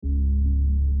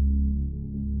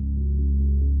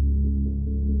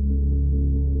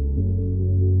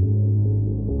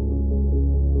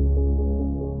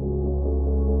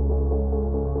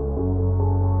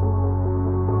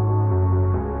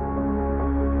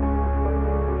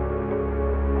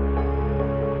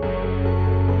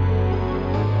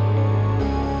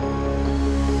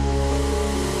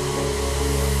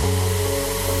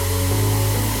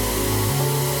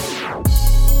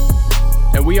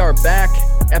We are back,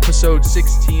 episode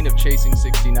 16 of Chasing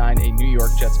 69, a New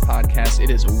York Jets podcast. It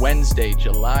is Wednesday,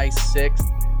 July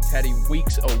 6th. Teddy,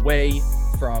 weeks away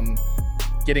from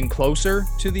getting closer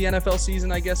to the NFL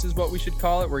season, I guess is what we should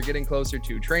call it. We're getting closer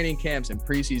to training camps and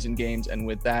preseason games, and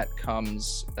with that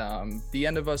comes the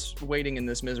end of us waiting in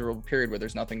this miserable period where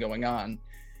there's nothing going on.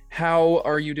 How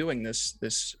are you doing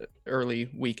this early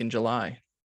week in July?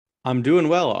 I'm doing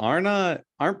well. Aren't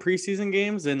preseason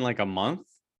games in like a month?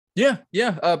 Yeah.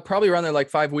 Probably around there like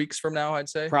 5 weeks from now, I'd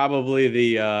say. Probably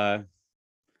the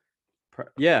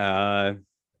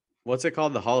what's it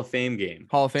called? The Hall of Fame game.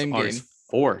 Hall of Fame game. August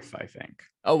 4th, I think.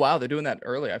 Oh wow, they're doing that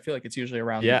early. I feel like it's usually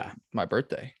around my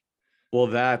birthday. Well,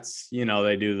 that's,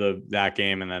 they do that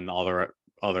game and then all the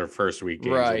other first week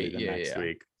games will be the next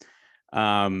week.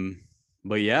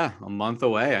 But yeah, a month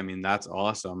away. I mean, that's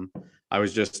awesome. I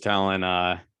was just telling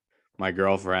my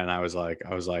girlfriend, I was like,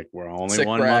 we're only sick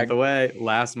one brag. month away.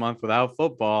 Last month without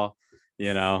football,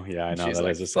 I know She's that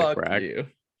like, is a sick brag. You.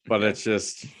 But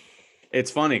it's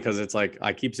funny because it's like,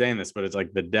 I keep saying this, but it's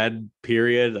like the dead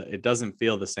period. It doesn't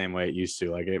feel the same way it used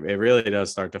to. Like it really does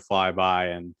start to fly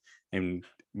by, and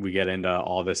we get into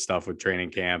all this stuff with training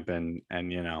camp and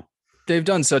they've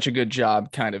done such a good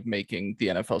job kind of making the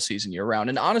NFL season year round.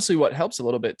 And honestly, what helps a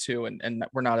little bit too, and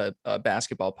we're not a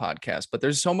basketball podcast, but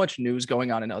there's so much news going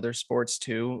on in other sports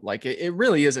too. Like it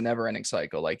really is a never ending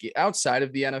cycle. Like outside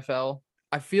of the NFL,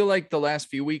 I feel like the last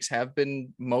few weeks have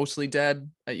been mostly dead.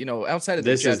 Outside of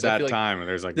the this Jets, is that I feel like time where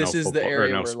there's like this no is football, the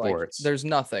area no where sports. Like there's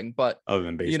nothing but other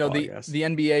than baseball. the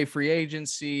NBA free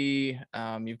agency.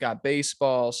 You've got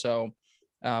baseball, so.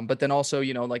 But then also,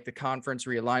 like the conference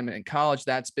realignment in college,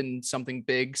 that's been something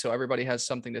big. So everybody has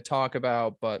something to talk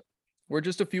about, but we're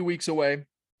just a few weeks away.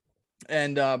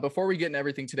 And before we get into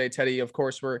everything today, Teddy, of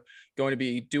course, we're going to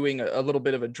be doing a little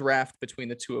bit of a draft between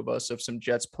the two of us of some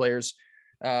Jets players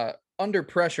under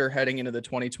pressure heading into the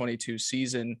 2022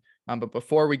 season. But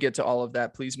before we get to all of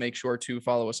that, please make sure to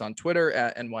follow us on Twitter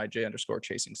at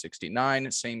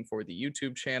NYJ_chasing69. Same for the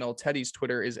YouTube channel. Teddy's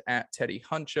Twitter is at Teddy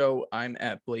Huncho. I'm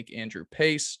at Blake Andrew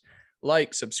Pace.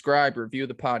 Like, subscribe, review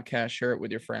the podcast, share it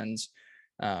with your friends.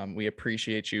 We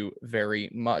appreciate you very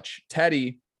much.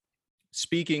 Teddy,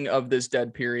 speaking of this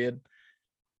dead period,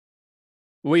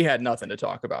 we had nothing to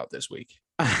talk about this week.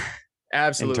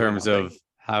 Absolutely. In terms of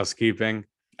housekeeping.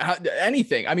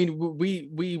 Anything. I mean,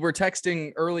 we were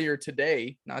texting earlier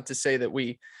today, not to say that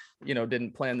we,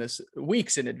 didn't plan this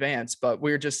weeks in advance, but we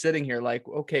were just sitting here like,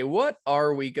 okay, what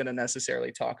are we going to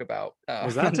necessarily talk about?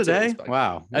 Was that today?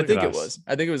 Wow. I think it was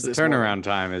the this turnaround morning.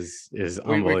 Time is we crushed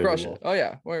unbelievable. it. Oh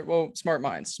yeah. Well, smart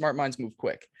minds move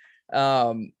quick.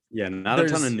 Yeah, not a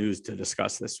ton of news to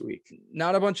discuss this week.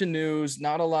 Not a bunch of news,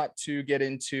 not a lot to get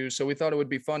into. So we thought it would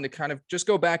be fun to kind of just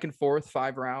go back and forth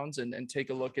 5 rounds and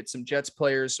take a look at some Jets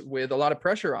players with a lot of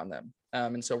pressure on them.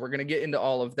 And so we're going to get into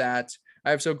all of that. I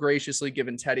have so graciously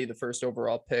given Teddy the first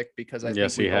overall pick because I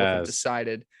think we both have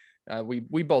decided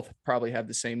we both probably have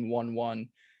the same 1-1.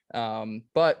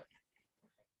 But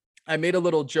I made a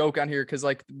little joke on here because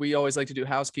like we always like to do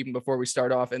housekeeping before we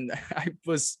start off. And I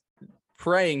was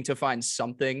praying to find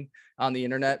something on the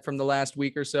internet from the last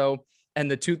week or so. And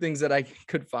the 2 things that I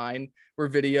could find were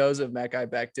videos of Mekhi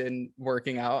Becton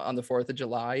working out on the 4th of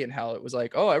July and how it was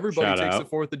like, oh, everybody takes the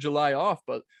 4th of July off,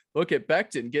 but look at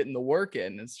Becton getting the work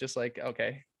in. It's just like,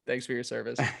 okay, thanks for your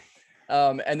service.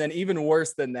 And then even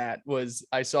worse than that was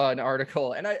I saw an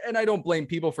article and I don't blame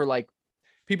people for like,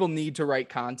 people need to write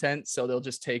content, so they'll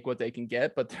just take what they can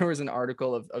get. But there was an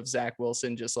article of Zach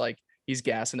Wilson, just like he's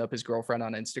gassing up his girlfriend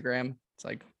on Instagram. It's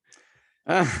like,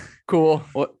 cool.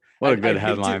 What a good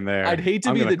headline there. I'd hate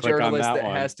to be the journalist that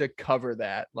has to cover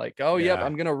that. Like, yep,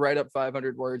 I'm going to write up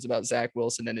 500 words about Zach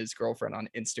Wilson and his girlfriend on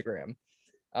Instagram.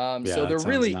 So there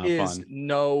really is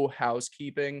no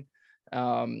housekeeping.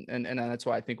 And that's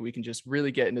why I think we can just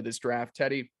really get into this draft.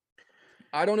 Teddy,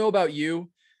 I don't know about you.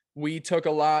 We took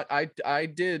a lot. I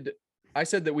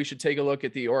said that we should take a look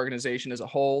at the organization as a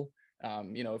whole.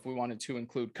 If we wanted to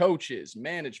include coaches,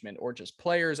 management, or just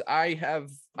players. I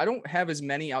don't have as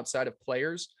many outside of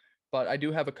players, but I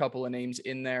do have a couple of names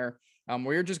in there.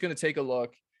 We're just going to take a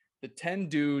look. The 10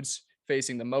 dudes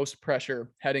facing the most pressure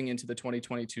heading into the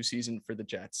 2022 season for the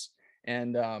Jets.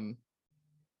 And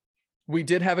we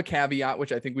did have a caveat,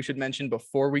 which I think we should mention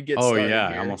before we get started. Oh yeah,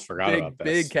 I almost forgot about this.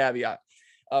 Big caveat.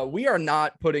 We are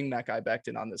not putting Mekhi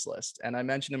Becton on this list. And I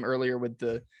mentioned him earlier with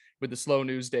the slow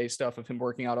news day stuff of him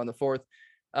working out on the 4th.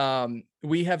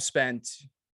 We have spent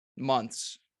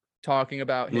months talking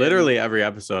about him. Literally every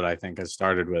episode, I think, has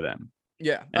started with him.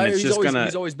 Yeah. And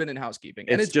he's always been in housekeeping.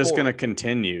 It's just going to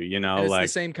continue, it's the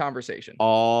same conversation.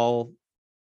 All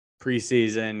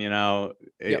preseason,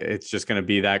 it's just going to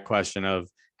be that question of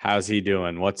how's he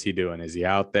doing? What's he doing? Is he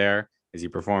out there? Is he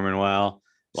performing well?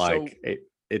 Like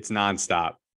it's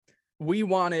nonstop. We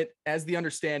want it as the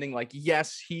understanding, like,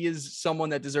 yes, he is someone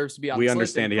that deserves to be on we this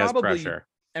understand list, he has pressure.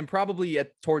 And probably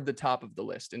toward the top of the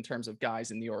list in terms of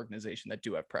guys in the organization that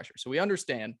do have pressure. So we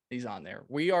understand he's on there.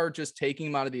 We are just taking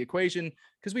him out of the equation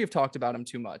because we have talked about him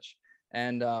too much.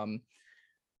 And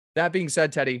that being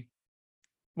said, Teddy,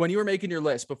 when you were making your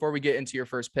list before we get into your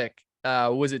first pick,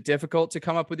 was it difficult to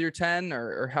come up with your 10,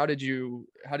 or how did you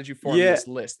form this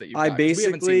list that you've got? We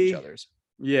haven't seen each other's.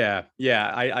 Yeah.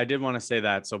 I did want to say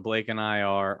that. So Blake and I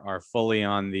are fully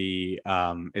on the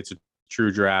it's a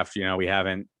true draft. We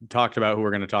haven't talked about who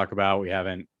we're going to talk about. We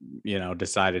haven't,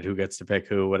 decided who gets to pick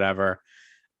who, whatever.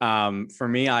 For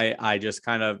me, I just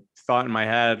kind of thought in my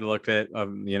head, looked at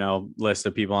list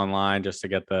of people online just to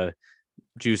get the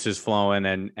juices flowing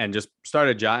and just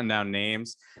started jotting down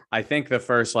names. I think the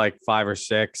first like 5 or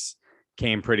 6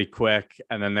 came pretty quick.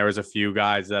 And then there was a few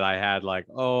guys that I had like,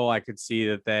 oh, I could see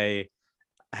that they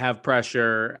have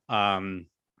pressure.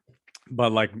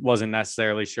 But like wasn't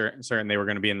necessarily certain they were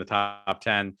going to be in the top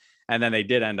 10. And then they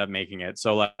did end up making it.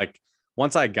 So like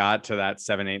once I got to that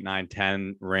 7, 8, 9,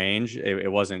 10 range,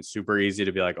 it wasn't super easy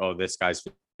to be like, oh, this guy's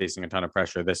facing a ton of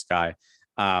pressure, this guy.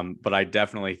 But I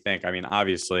definitely think,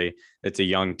 obviously it's a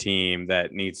young team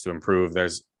that needs to improve.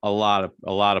 There's a lot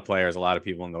of players, a lot of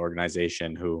people in the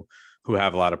organization who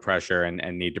have a lot of pressure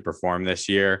and need to perform this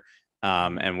year.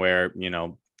 And where,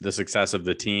 the success of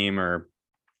the team or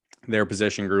their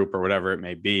position group or whatever it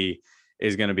may be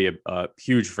is going to be a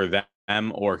huge for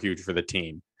them or huge for the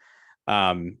team.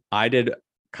 I did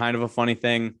kind of a funny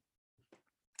thing,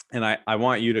 and I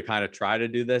want you to kind of try to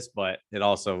do this, but it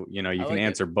also, you can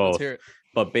answer both.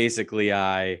 But basically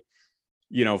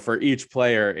for each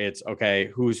player, it's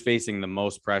okay, who's facing the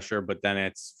most pressure, but then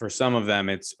it's for some of them,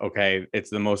 it's okay,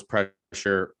 it's the most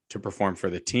pressure to perform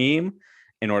for the team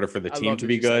in order for the team to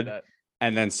be good.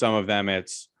 And then some of them,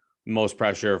 it's most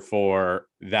pressure for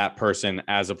that person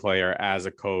as a player, as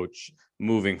a coach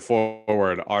moving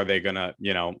forward. Are they going to,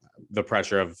 the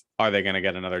pressure of, are they going to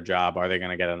get another job? Are they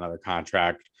going to get another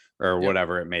contract or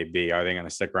whatever it may be? Are they going to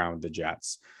stick around with the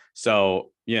Jets? So,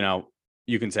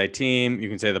 you can say team, you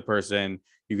can say the person,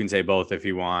 you can say both if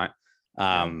you want.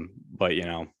 But,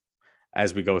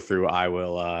 as we go through,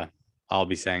 I'll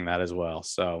be saying that as well.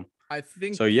 So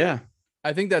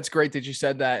I think that's great that you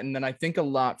said that. And then I think a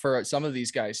lot for some of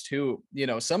these guys too,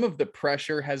 some of the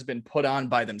pressure has been put on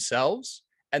by themselves.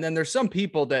 And then there's some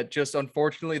people that just,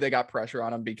 unfortunately, they got pressure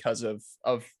on them because of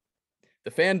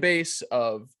the fan base,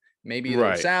 of maybe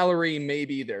their salary,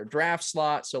 maybe their draft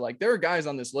slot. So like there are guys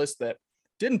on this list that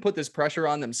didn't put this pressure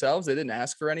on themselves. They didn't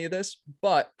ask for any of this,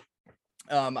 but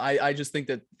I just think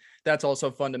that that's also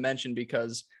fun to mention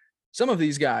because some of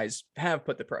these guys have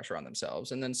put the pressure on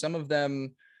themselves. And then some of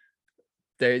them,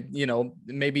 they,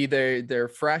 maybe they're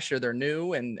fresh or they're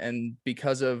new, and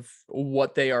because of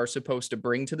what they are supposed to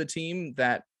bring to the team,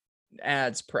 that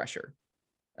adds pressure.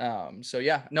 So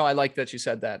yeah, no, I like that you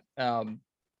said that.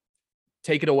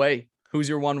 Take it away. Who's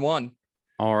your 1-1?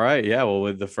 All right. Yeah. Well,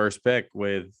 with the first pick,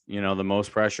 with, the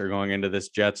most pressure going into this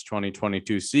Jets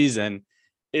 2022 season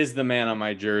is the man on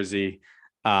my jersey,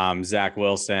 Zach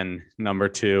Wilson, number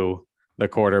 2. The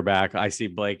quarterback. I see,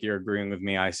 Blake, you're agreeing with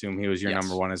me. I assume he was your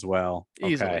number 1 as well.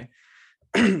 Easily.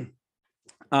 Okay.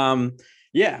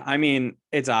 Yeah,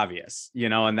 it's obvious,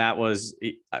 and that was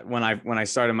when I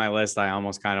started my list, I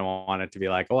almost kind of wanted to be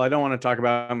like, well, I don't want to talk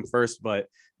about him first, but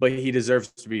he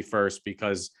deserves to be first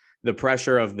because the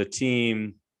pressure of the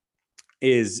team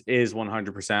is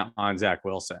 100% on Zach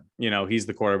Wilson. He's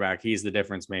the quarterback, he's the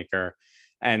difference maker.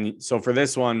 And so for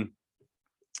this one,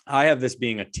 I have this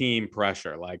being a team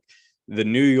pressure. Like the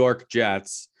New York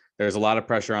Jets, there's a lot of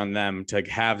pressure on them to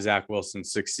have Zach Wilson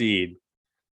succeed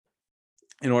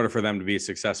in order for them to be a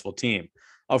successful team.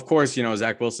 Of course,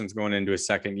 Zach Wilson's going into his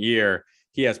second year.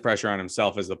 He has pressure on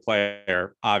himself as the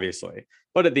player, obviously.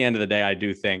 But at the end of the day, I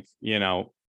do think, a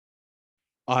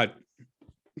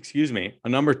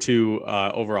number 2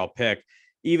 overall pick,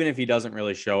 even if he doesn't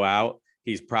really show out,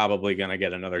 he's probably going to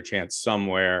get another chance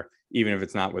somewhere, even if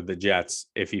it's not with the Jets,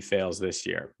 if he fails this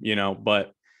year,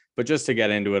 but just to get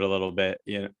into it a little bit,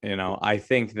 I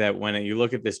think that when you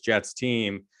look at this Jets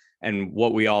team and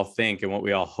what we all think and what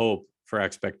we all hope for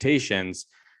expectations,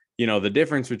 the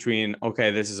difference between, okay,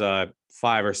 this is a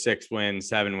 5 or 6 win,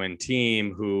 7 win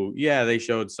team who, they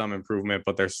showed some improvement,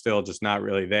 but they're still just not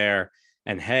really there.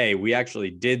 And hey, we actually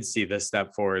did see this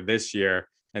step forward this year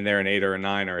and they're an 8 or a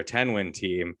 9 or a 10 win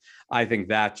team. I think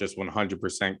that just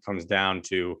 100% comes down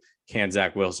to, can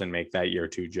Zach Wilson make that year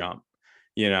 2 jump?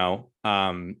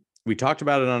 we talked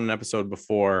about it on an episode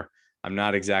before. I'm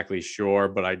not exactly sure,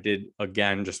 but I did,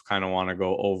 again, just kind of want to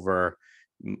go over,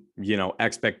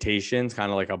 expectations,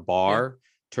 kind of like a bar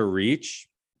to reach.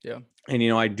 Yeah. And,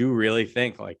 I do really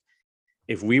think, like,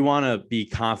 if we want to be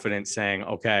confident saying,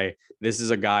 okay, this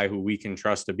is a guy who we can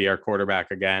trust to be our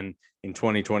quarterback again in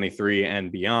 2023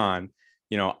 and beyond,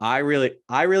 I really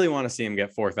want to see him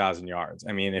get 4,000 yards.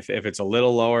 I mean, if it's a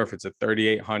little lower, if it's a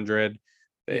 3,800,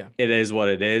 it is what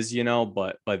it is,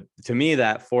 but to me,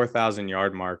 that 4,000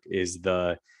 yard mark is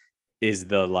the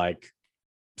like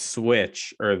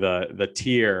switch, or the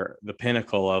tier, the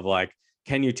pinnacle of, like,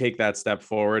 can you take that step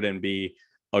forward and be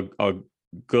a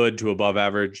good to above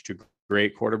average to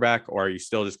great quarterback, or are you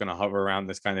still just going to hover around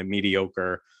this kind of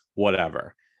mediocre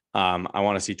whatever? I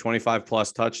want to see 25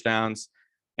 plus touchdowns,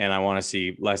 and I want to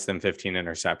see less than 15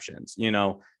 interceptions.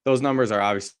 Those numbers are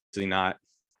obviously not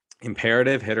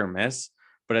imperative, hit or miss,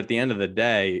 but at the end of the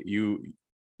day,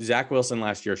 Zach Wilson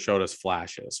last year showed us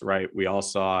flashes, right? We all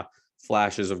saw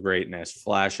flashes of greatness,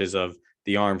 flashes of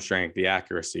the arm strength, the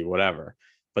accuracy, whatever.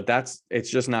 But it's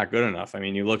just not good enough. I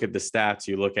mean, you look at the stats,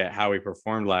 you look at how he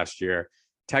performed last year.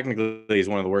 Technically, he's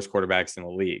one of the worst quarterbacks in the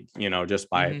league, just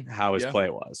by how his play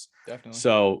was. Definitely.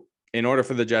 So in order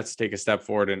for the Jets to take a step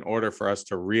forward, in order for us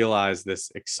to realize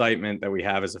this excitement that we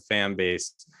have as a fan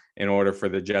base, in order for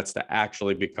the Jets to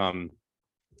actually become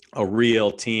a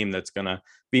real team that's going to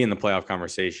be in the playoff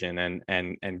conversation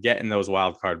and get in those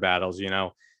wild card battles,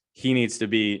 he needs to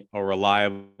be a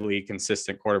reliably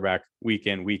consistent quarterback week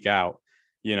in, week out,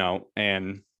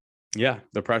 and yeah,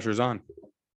 the pressure's on.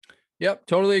 Yep.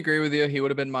 Totally agree with you. He would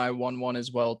have been my 1-1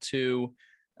 as well too.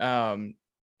 Plain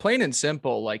and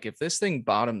simple, like, if this thing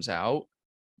bottoms out,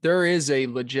 there is a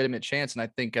legitimate chance. And I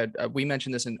think we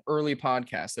mentioned this in early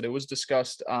podcast, that it was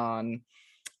discussed on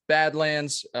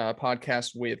Badlands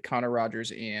podcast with Connor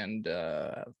Rogers and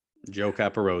Joe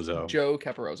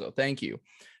Caparoso. Thank you.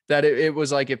 That it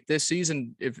was like, if this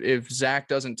season, if Zach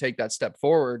doesn't take that step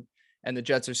forward and the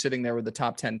Jets are sitting there with the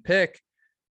top 10 pick,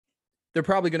 they're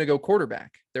probably going to go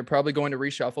quarterback. They're probably going to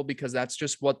reshuffle, because that's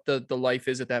just what the life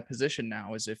is at that position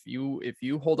now. Is if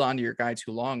you hold on to your guy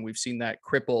too long, we've seen that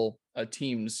cripple a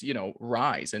team's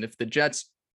rise. And if the Jets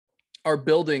are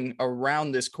building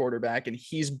around this quarterback and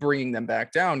he's bringing them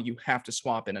back down, you have to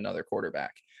swap in another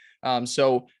quarterback.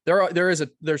 So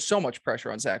there's so much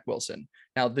pressure on Zach Wilson.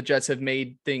 Now the Jets have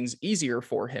made things easier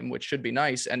for him, which should be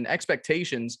nice. And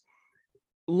expectations,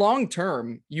 long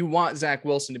term, you want Zach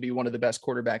Wilson to be one of the best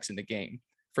quarterbacks in the game.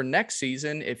 For next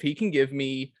season, if he can give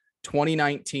me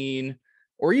 2019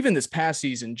 or even this past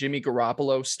season Jimmy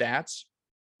Garoppolo stats,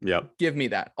 give me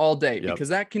that all day, because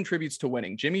that contributes to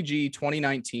winning. Jimmy G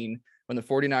 2019, when the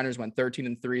 49ers went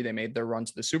 13-3, they made their run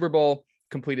to the Super Bowl,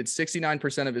 completed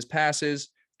 69% of his passes,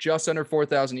 just under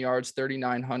 4,000 yards,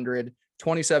 3,900,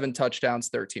 27 touchdowns,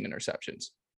 13 interceptions.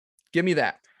 Give me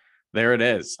that. There it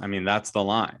is. I mean, that's the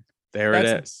line.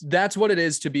 It is. That's what it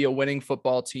is to be a winning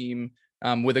football team,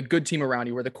 with a good team around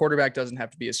you, where the quarterback doesn't have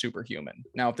to be a superhuman.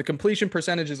 Now, if the completion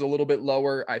percentage is a little bit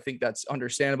lower, I think that's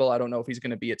understandable. I don't know if he's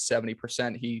going to be at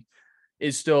 70%. He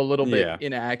is still a little bit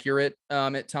inaccurate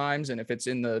at times. And if it's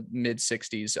in the mid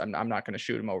 60s, I'm not going to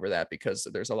shoot him over that, because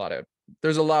there's a lot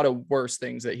of worse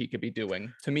things that he could be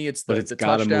doing. To me, it's it's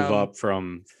got to move up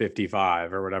from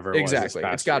 55 or whatever. Exactly.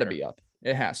 It's got to be up.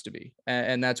 It has to be.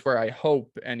 And that's where I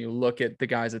hope, and you look at the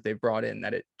guys that they've brought in,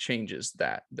 that it changes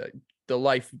that. The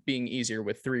life being easier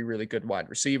with 3 really good wide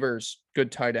receivers,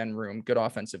 good tight end room, good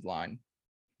offensive line.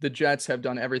 The Jets have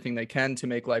done everything they can to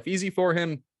make life easy for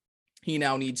him. He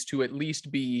now needs to at least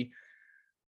be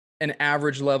an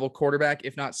average level quarterback,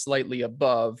 if not slightly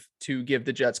above, to give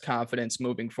the Jets confidence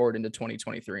moving forward into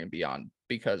 2023 and beyond,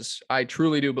 because I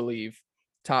truly do believe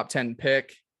top 10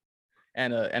 pick,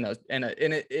 and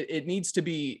it needs to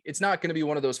be, it's not going to be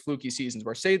one of those fluky seasons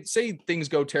where say things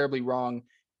go terribly wrong,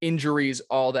 injuries,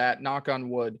 all that, knock on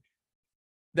wood.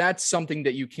 That's something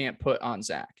that you can't put on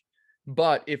Zach.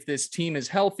 But if this team is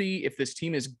healthy, if this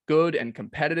team is good and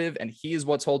competitive, and he is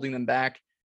what's holding them back,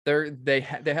 they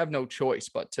have no choice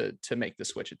but to make the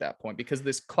switch at that point, because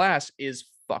this class is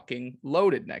fucking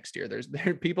loaded next year.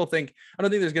 People think, I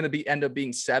don't think there's going to end up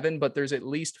being 7, but there's at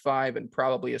least 5 and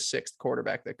probably a 6th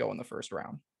quarterback that go in the first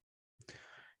round.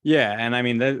 Yeah. And I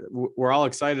mean, we're all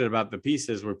excited about the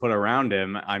pieces we put around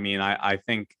him. I mean, I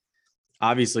think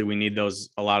obviously we need a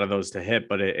lot of those to hit,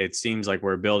 but it seems like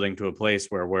we're building to a place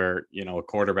where we're, a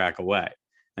quarterback away,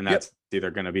 and that's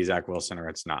either going to be Zach Wilson or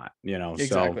it's not,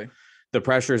 Exactly. So the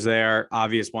pressure's there,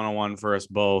 obvious 101 for us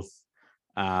both.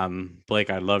 Blake,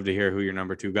 I'd love to hear who your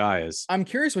number 2 guy is. I'm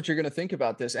curious what you're going to think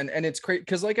about this. And it's great,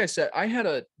 because like I said,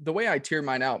 the way I tier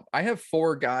mine out, I have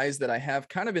 4 guys that I have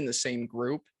kind of in the same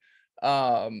group.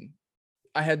 I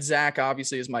had Zach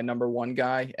obviously as my number one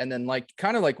guy. And then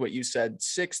kind of like what you said,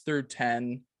 6 through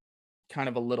 10, kind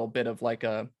of a little bit of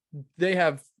they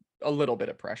have a little bit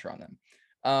of pressure on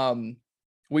them.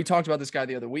 We talked about this guy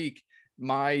the other week.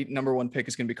 My number one pick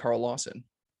is going to be Carl Lawson,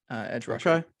 edge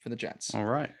rusher for the Jets. All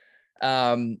right.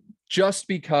 Just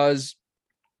because,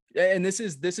 and this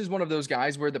is one of those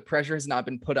guys where the pressure has not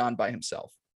been put on by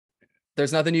himself.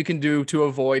 There's nothing you can do to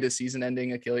avoid a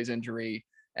season-ending Achilles injury.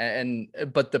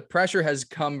 But the pressure has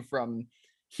come from,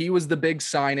 he was the big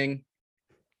signing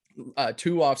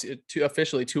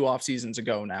officially 2 off seasons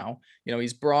ago now.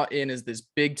 He's brought in as this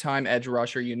big time edge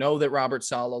rusher. That Robert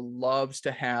Saleh loves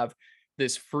to have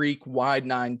this freak wide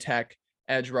 9 tech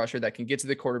edge rusher that can get to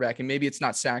the quarterback, and maybe it's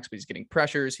not sacks, but he's getting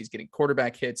pressures, he's getting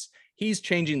quarterback hits, he's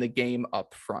changing the game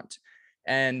up front,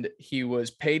 and he was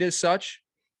paid as such.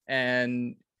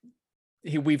 And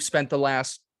we've spent the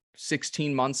last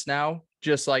 16 months now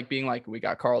just being we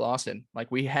got Carl Lawson,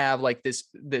 we have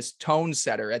this tone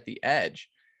setter at the edge.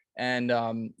 And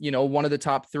one of the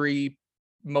top 3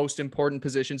 most important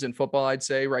positions in football, I'd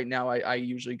say right now, I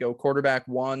usually go quarterback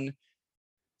 1,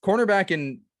 cornerback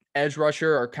and edge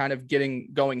rusher are kind of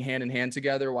going hand in hand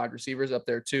together, wide receivers up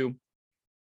there too,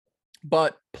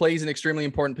 but plays an extremely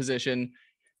important position,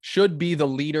 should be the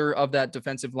leader of that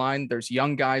defensive line. There's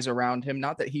young guys around him.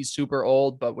 Not that he's super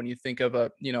old, but when you think of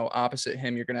opposite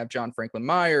him, you're going to have John Franklin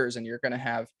Myers, and you're going to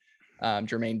have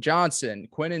Jermaine Johnson.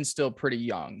 Quinnen's still pretty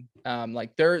young.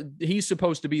 He's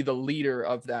supposed to be the leader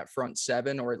of that front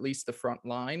 7, or at least the front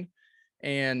line.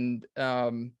 And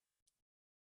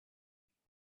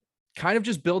kind of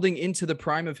just building into the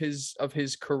prime of his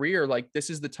career.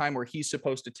 This is the time where he's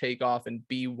supposed to take off and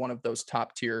be one of those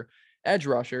top tier edge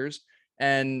rushers.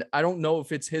 And I don't know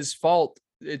if it's his fault.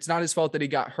 It's not his fault that he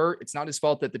got hurt. It's not his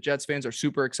fault that the Jets fans are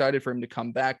super excited for him to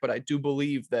come back. But I do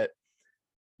believe that,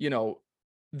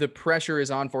 the pressure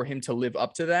is on for him to live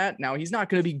up to that. Now, he's not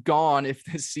going to be gone if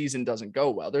this season doesn't go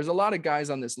well. There's a lot of guys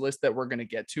on this list that we're going to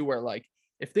get to where,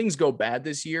 if things go bad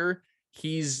this year,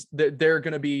 they're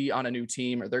going to be on a new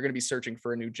team, or they're going to be searching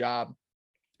for a new job,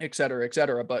 et cetera, et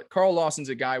cetera. But Carl Lawson's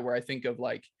a guy where I think of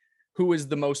who is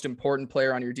the most important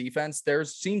player on your defense. There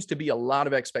seems to be a lot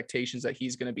of expectations that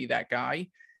he's going to be that guy.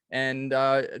 And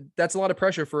that's a lot of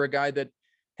pressure for a guy that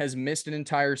has missed an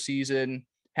entire season,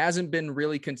 hasn't been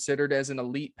really considered as an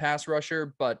elite pass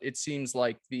rusher, but it seems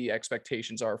like the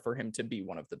expectations are for him to be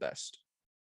one of the best.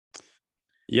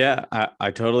 Yeah,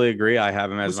 I totally agree. I have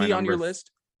him as my number. On your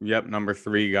list? Yep, number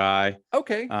 3 guy.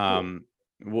 Okay. Cool.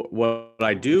 What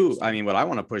I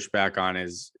want to push back on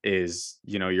is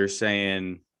you're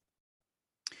saying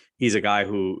he's a guy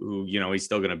who he's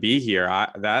still going to be here.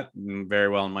 That very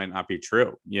well might not be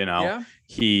true. Yeah.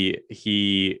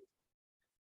 He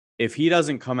if he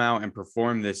doesn't come out and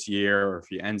perform this year, or if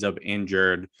he ends up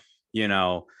injured,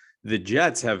 the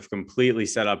Jets have completely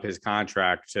set up his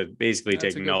contract to basically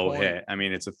take no hit. I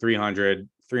mean, it's a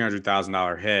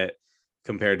 $300,000 hit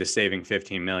compared to saving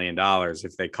 $15 million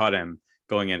if they cut him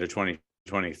going into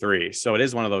 2023. So it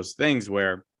is one of those things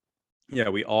where,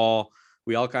 we all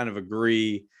kind of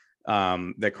agree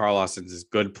that Carl Lawson's a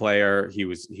good player. He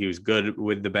was good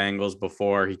with the Bengals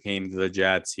before he came to the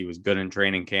Jets. He was good in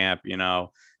training camp,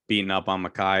 beating up on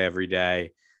Mekhi every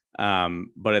day.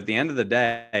 But at the end of the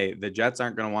day, the Jets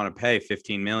aren't going to want to pay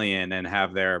 $15 million and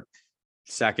have their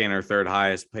second or third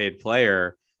highest paid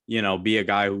player, be a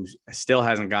guy who still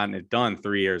hasn't gotten it done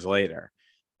 3 years later.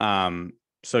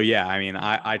 So yeah,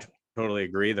 I totally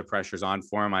agree. The pressure's on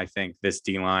for him. I think this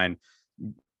D-line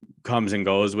comes and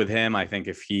goes with him. I think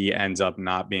if he ends up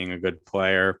not being a good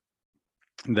player,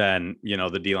 then,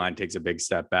 the D-line takes a big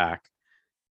step back.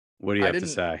 What do you have to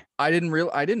say? I didn't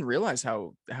realize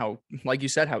how like you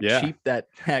said, how cheap that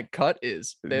cut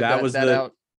is. That was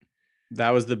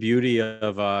the beauty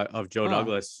of Joe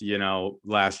Douglas,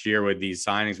 last year with these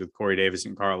signings with Corey Davis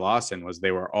and Carl Lawson, was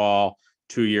they were all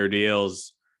 2-year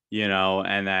deals,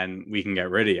 and then we can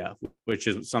get rid of you, which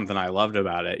is something I loved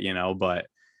about it,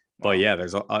 but yeah,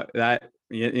 there's that,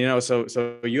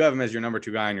 so you have him as your number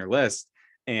 2 guy on your list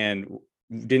and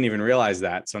didn't even realize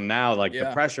that. So now the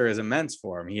pressure is immense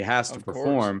for him. He has to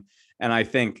perform. And I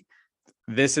think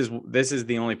this is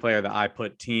the only player that I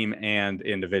put team and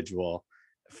individual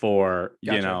for,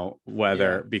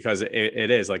 Gotcha. Because it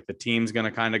is the team's going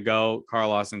to kind of go. Carl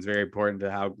Lawson's very important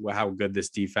to how good this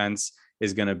defense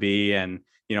is going to be. And,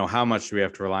 how much do we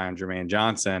have to rely on Jermaine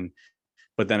Johnson?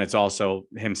 But then it's also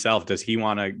himself. Does he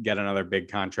want to get another big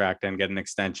contract and get an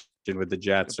extension with the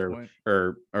Jets, or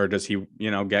does he,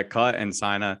 get cut and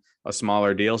sign a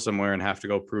smaller deal somewhere and have to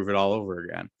go prove it all over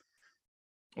again?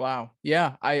 Wow.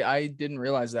 Yeah, I didn't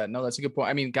realize that. No, that's a good point.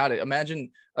 I mean, got it.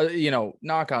 Imagine,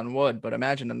 knock on wood, but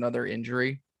imagine another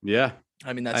injury. Yeah.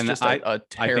 I mean, that's And just a I think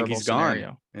terrible he's gone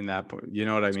scenario. in that point. You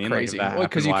know what I It's mean? Like if crazy. that Well,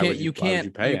 because happened, you why can't would you you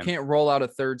can't pay you him? can't roll out a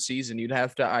third season. You'd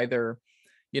have to either,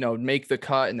 make the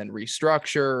cut and then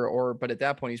restructure, but at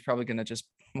that point, he's probably going to just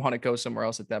want to go somewhere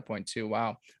else at that point too.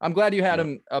 Wow. I'm glad you had Yep.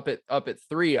 him up at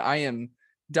 3. I am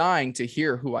dying to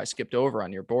hear who I skipped over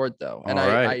on your board though. And All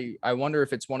right. I wonder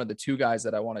if it's one of the 2 guys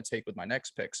that I want to take with my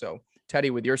next pick. So Teddy,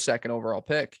 with your second overall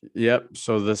pick. Yep.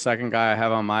 So the second guy I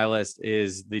have on my list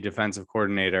is the defensive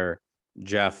coordinator,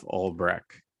 Jeff Ulbrich.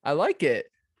 I like it.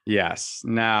 Yes.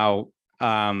 Now,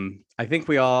 I think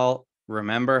we all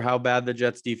remember how bad the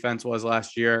Jets defense was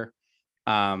last year.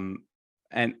 And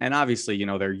obviously,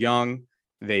 they're young.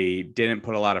 They didn't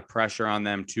put a lot of pressure on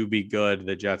them to be good.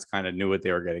 The Jets kind of knew what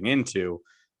they were getting into.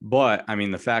 But I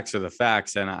mean, the facts are the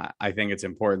facts. And I think it's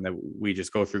important that we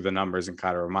just go through the numbers and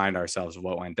kind of remind ourselves of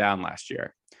what went down last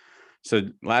year. So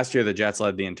last year, the Jets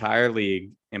led the entire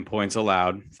league in points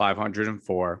allowed,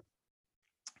 504.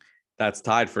 That's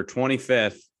tied for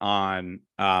 25th on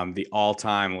the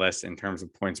all-time list in terms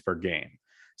of points per game.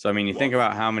 So, I mean, you think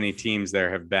about how many teams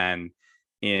there have been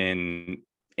in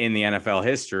the NFL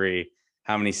history,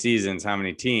 how many seasons, how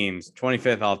many teams.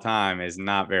 25th all time is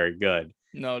not very good.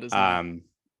 No, it is not.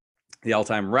 The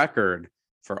all-time record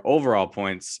for overall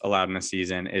points allowed in a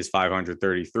season is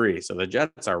 533. So the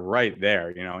Jets are right there,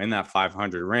 in that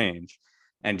 500 range.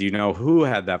 And do you know who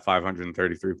had that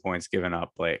 533 points given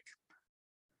up, Blake?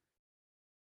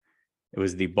 It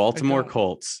was the Baltimore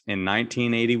Colts in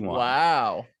 1981.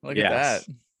 Wow. Look at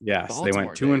that. Yes,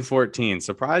 Baltimore they went 2-14.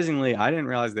 Surprisingly, I didn't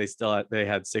realize they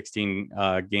had 16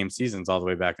 game seasons all the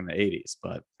way back in the 80s,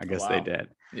 but I guess they did.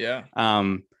 Yeah.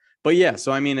 But yeah,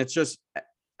 so I mean, it's just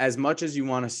as much as you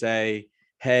want to say,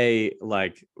 hey,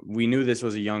 like we knew this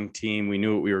was a young team, we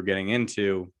knew what we were getting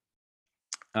into.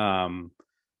 The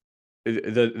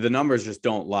numbers just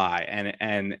don't lie,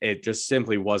 and it just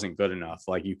simply wasn't good enough.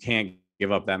 Like you can't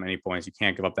give up that many points, you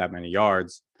can't give up that many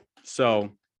yards.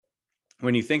 So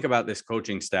when you think about this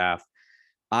coaching staff,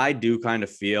 I do kind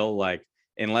of feel like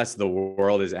unless the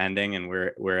world is ending and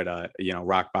we're at a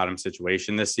rock bottom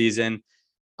situation this season,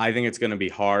 I think it's going to be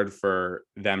hard for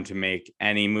them to make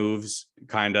any moves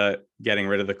kind of getting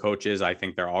rid of the coaches. I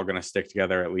think they're all going to stick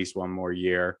together at least one more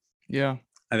year. Yeah.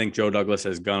 I think Joe Douglas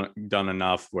has done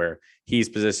enough where he's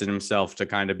positioned himself to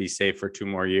kind of be safe for 2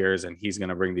 more years, and he's going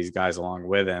to bring these guys along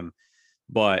with him.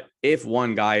 But if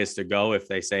one guy is to go, if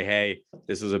they say, hey,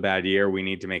 this was a bad year, we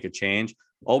need to make a change,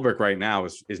 Ulbrich right now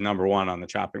is number 1 on the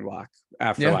chopping block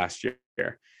after last year.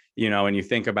 And you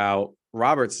think about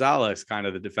Robert Saleh is kind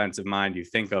of the defensive mind you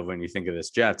think of when you think of this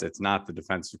Jets. It's not the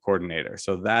defensive coordinator.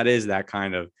 So that is that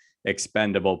kind of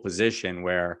expendable position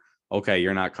where, okay,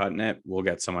 you're not cutting it, we'll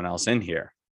get someone else in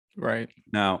here. Right.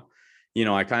 Now,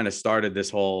 I kind of started this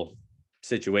whole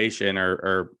situation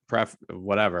or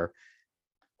whatever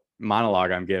monologue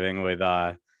I'm giving with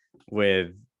the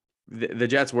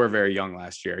Jets were very young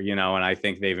last year, and I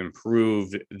think they've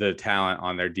improved the talent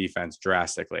on their defense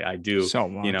drastically. I do, so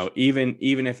much.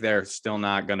 Even if they're still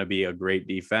not going to be a great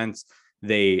defense,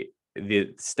 the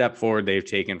step forward they've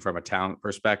taken from a talent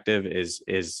perspective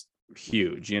is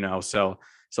huge, so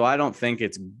I don't think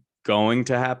it's going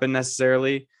to happen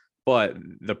necessarily, but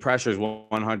the pressure is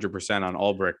 100% on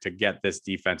Ulbrich to get this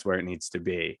defense where it needs to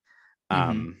be.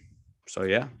 So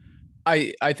yeah.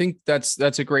 I think that's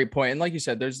a great point. And like you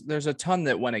said, there's a ton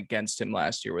that went against him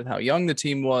last year with how young the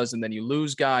team was, and then you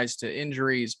lose guys to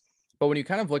injuries. But when you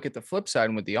kind of look at the flip side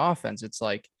and with the offense, it's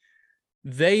like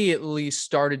they at least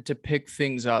started to pick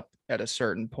things up at a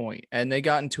certain point, and they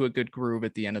got into a good groove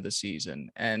at the end of the season.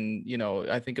 And,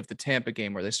 I think of the Tampa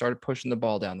game where they started pushing the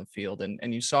ball down the field,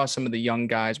 and you saw some of the young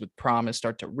guys with promise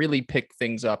start to really pick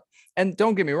things up. And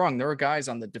don't get me wrong, there were guys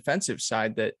on the defensive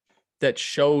side that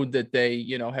showed that they,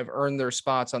 have earned their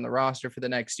spots on the roster for the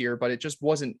next year, but it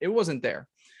wasn't there.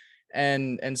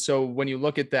 And so when you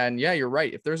look at that, and yeah, you're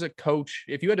right. If there's a coach,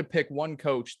 if you had to pick one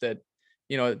coach that,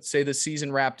 say the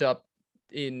season wrapped up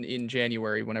in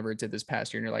January, whenever it did this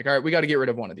past year, and you're like, all right, we got to get rid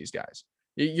of one of these guys,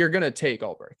 you're going to take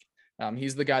Ulbrich.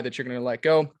 He's the guy that you're going to let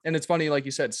go. And it's funny, like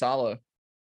you said, Saleh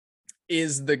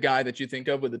is the guy that you think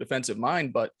of with a defensive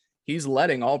mind, but he's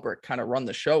letting Ulbrich kind of run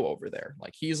the show over there.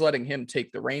 Like he's letting him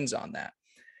take the reins on that.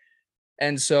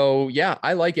 And so, yeah,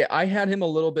 I like it. I had him a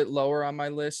little bit lower on my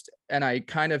list, and I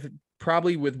kind of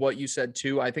probably with what you said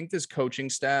too, I think this coaching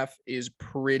staff is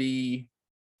pretty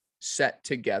set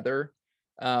together.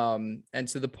 And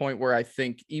to the point where I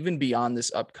think even beyond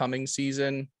this upcoming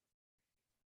season,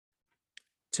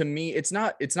 to me, it's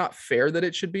not fair that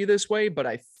it should be this way, but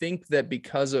I think that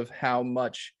because of how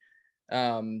much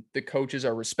the coaches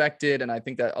are respected, and I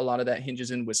think that a lot of that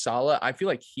hinges in with Saleh, I feel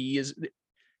like he is.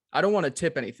 I don't want to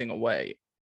tip anything away.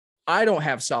 I don't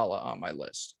have Saleh on my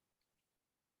list.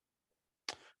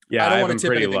 Yeah, I don't I have want him to tip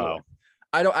pretty anything low. away.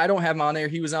 I don't have him on there.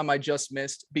 He was on my just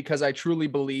missed because I truly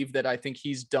believe that I think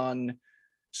he's done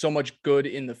so much good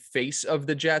in the face of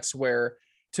the Jets, where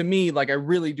to me, like, I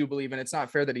really do believe, and it's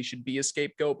not fair that he should be a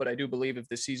scapegoat, but I do believe if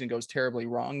the season goes terribly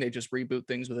wrong, they just reboot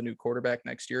things with a new quarterback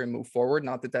next year and move forward.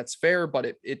 Not that that's fair, but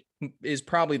it is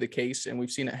probably the case. And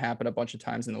we've seen it happen a bunch of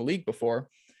times in the league before.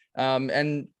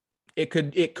 And it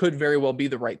could very well be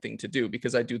the right thing to do,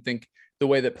 because I do think the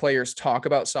way that players talk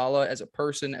about Saleh as a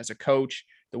person, as a coach,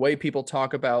 the way people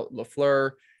talk about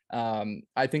LaFleur,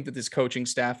 I think that this coaching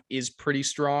staff is pretty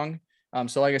strong.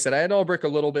 So like I said, I had Ulbrich a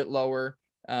little bit lower,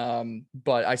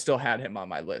 but I still had him on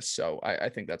my list. So I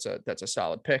think that's a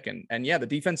solid pick. And yeah, the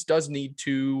defense does need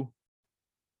to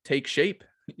take shape,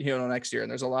 next year. And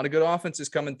there's a lot of good offenses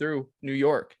coming through New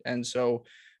York. And so,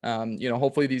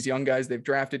 hopefully these young guys they've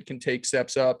drafted can take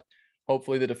steps up.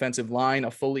 Hopefully the defensive line,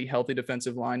 a fully healthy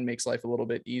defensive line, makes life a little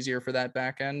bit easier for that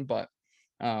back end. But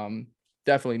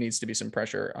definitely needs to be some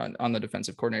pressure on the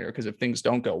defensive coordinator, because if things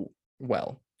don't go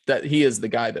well, that he is the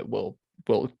guy that will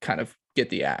kind of get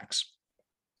the axe.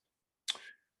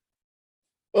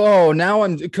 Oh, now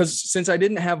because since I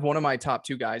didn't have one of my top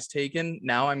two guys taken,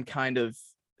 now I'm kind of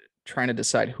trying to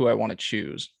decide who I want to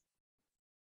choose.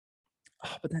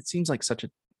 Oh, but that seems like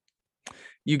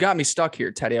you got me stuck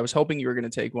here, Teddy. I was hoping you were going to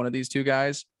take one of these two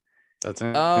guys. That's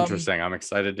interesting. I'm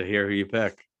excited to hear who you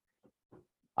pick.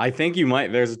 I think you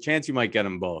might. There's a chance you might get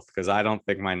them both, because I don't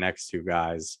think my next two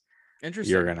guys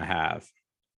you're going to have.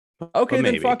 Okay,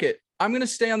 then fuck it. I'm going to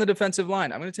stay on the defensive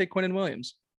line. I'm going to take Quinnen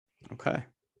Williams. Okay.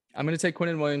 I'm going to take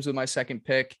Quinnen Williams with my second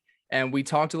pick. And we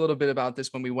talked a little bit about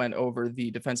this when we went over the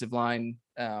defensive line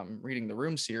Reading the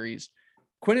Room series.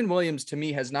 Quinnen Williams, to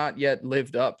me, has not yet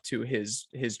lived up to his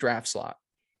draft slot.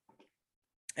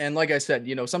 And like I said,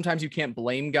 sometimes you can't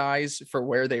blame guys for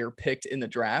where they are picked in the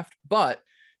draft, but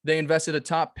they invested a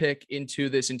top pick into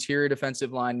this interior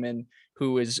defensive lineman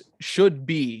who should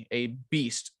be a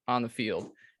beast on the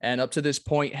field. And up to this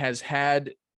point has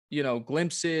had,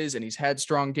 glimpses, and he's had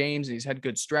strong games and he's had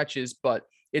good stretches, but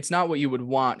it's not what you would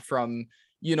want from,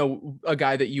 a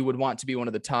guy that you would want to be one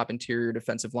of the top interior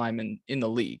defensive linemen in the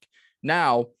league.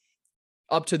 Now,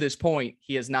 up to this point,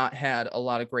 he has not had a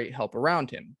lot of great help around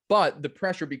him, but the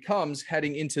pressure becomes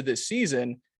heading into this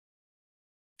season.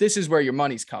 This is where your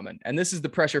money's coming. And this is the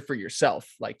pressure for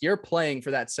yourself. Like, you're playing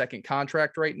for that second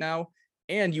contract right now,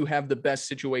 and you have the best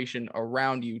situation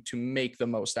around you to make the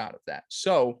most out of that.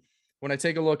 So when I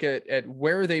take a look at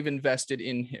where they've invested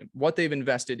in him, what they've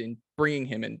invested in bringing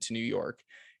him into New York,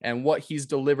 and what he's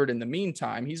delivered in the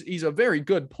meantime, he's a very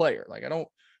good player. Like, I don't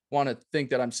want to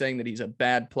think that I'm saying that he's a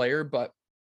bad player, but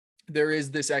there is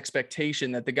this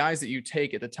expectation that the guys that you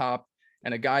take at the top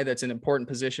and a guy that's an important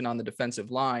position on the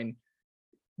defensive line,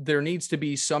 there needs to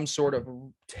be some sort of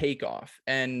takeoff.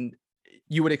 And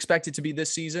you would expect it to be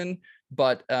this season,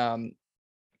 but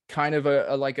kind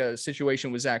of like a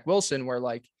situation with Zach Wilson, where,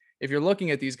 like, if you're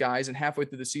looking at these guys and halfway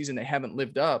through the season, they haven't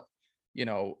lived up,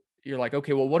 you're like,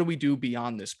 okay, well, what do we do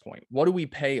beyond this point? What do we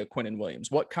pay a Quinnen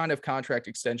Williams? What kind of contract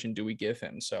extension do we give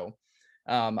him? So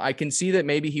I can see that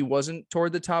maybe he wasn't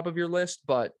toward the top of your list,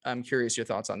 but I'm curious your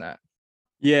thoughts on that.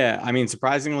 Yeah, I mean,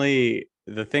 surprisingly,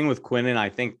 the thing with Quinnen, I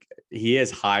think he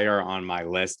is higher on my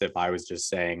list if I was just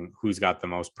saying who's got the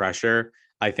most pressure.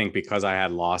 I think because I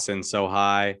had Lawson so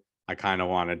high, I kind of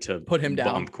wanted to put him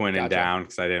down, bump Quinnen down,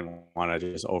 because I didn't want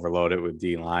to just overload it with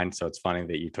D-line. So it's funny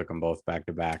that you took them both back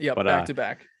to back. Yeah, back to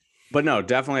back. But no,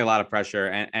 definitely a lot of pressure.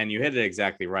 And you hit it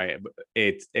exactly right.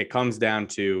 It comes down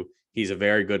to, he's a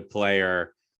very good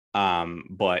player.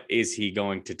 But is he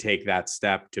going to take that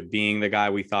step to being the guy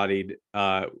we thought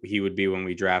he would be when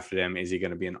we drafted him? Is he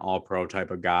going to be an all-pro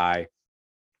type of guy?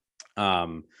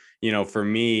 For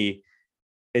me,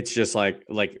 it's just like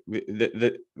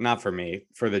not for me,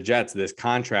 for the Jets, this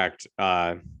contract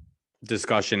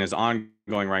discussion is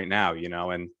ongoing right now,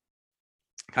 and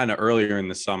kind of earlier in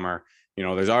the summer,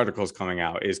 there's articles coming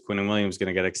out. Is Quinnen Williams going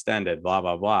to get extended? Blah,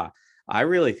 blah, blah. I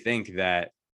really think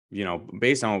that,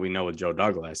 based on what we know with Joe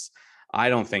Douglas, I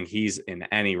don't think he's in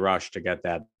any rush to get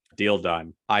that deal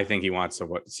done. I think he wants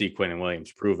to see Quinnen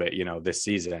Williams prove it, this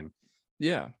season.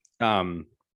 Yeah.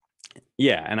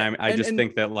 Yeah. And I just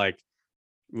think that, like,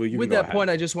 with that point,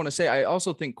 I just want to say, I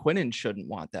also think Quinnen shouldn't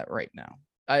want that right now.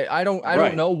 I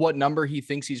don't know what number he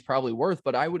thinks he's probably worth,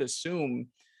 but I would assume,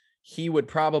 he would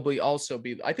probably also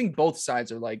be, I think both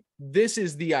sides are like, this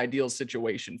is the ideal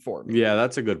situation for me. Yeah,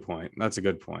 that's a good point.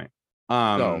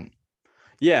 So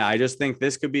Yeah, I just think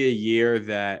this could be a year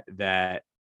that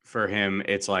for him,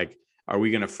 it's like, are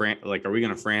we gonna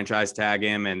franchise tag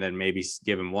him and then maybe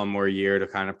give him one more year to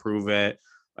kind of prove it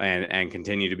and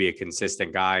continue to be a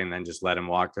consistent guy and then just let him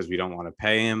walk because we don't want to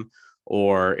pay him?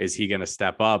 Or is he gonna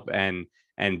step up and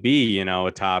be, you know,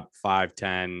 a top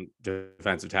 5-10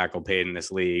 defensive tackle paid in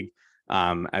this league,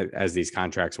 as these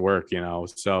contracts work, you know?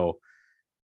 So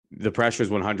the pressure is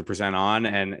 100% on.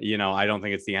 And, you know, I don't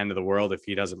think it's the end of the world if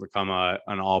he doesn't become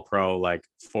an all pro, like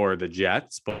for the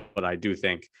Jets, but I do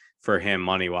think for him,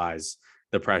 money wise,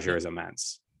 the pressure is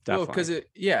immense. Definitely. Well, because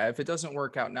if it doesn't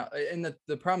work out now, and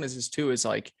the problem is too, is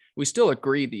like, we still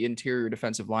agree the interior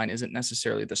defensive line isn't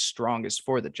necessarily the strongest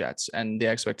for the Jets. And the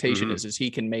expectation is he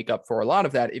can make up for a lot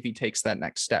of that if he takes that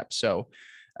next step. So,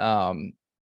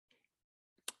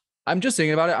 I'm just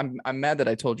thinking about it. I'm mad that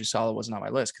I told you Salah wasn't on my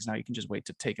list, because now you can just wait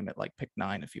to take him at like pick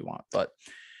 9 if you want. But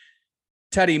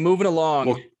Teddy, moving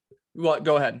along. Well,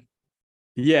 go ahead.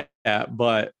 Yeah,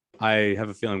 but I have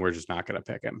a feeling we're just not going to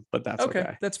pick him. But that's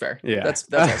okay. That's fair. Yeah,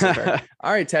 that's also fair.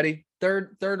 All right, Teddy.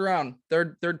 Third round.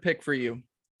 Third pick for you.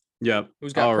 Yep.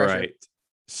 Who's got pressure? All right.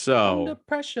 So under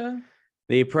pressure.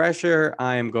 The pressure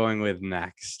I am going with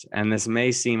next, and this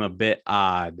may seem a bit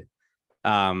odd,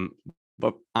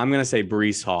 but I'm going to say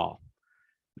Breece Hall,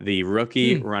 the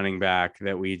rookie running back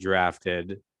that we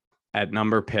drafted at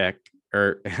pick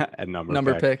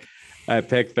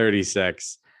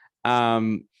 36.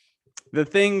 The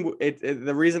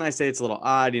reason I say it's a little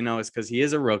odd, you know, is because he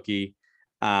is a rookie.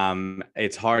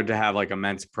 It's hard to have like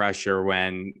immense pressure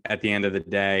when at the end of the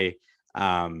day,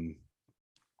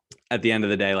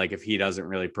 like if he doesn't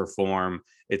really perform,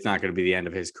 it's not going to be the end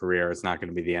of his career. It's not going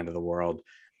to be the end of the world.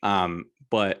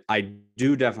 But I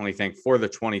do definitely think for the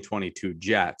 2022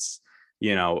 Jets,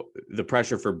 you know, the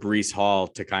pressure for Breece Hall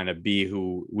to kind of be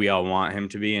who we all want him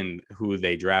to be and who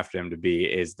they drafted him to be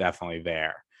is definitely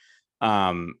there.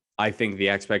 I think the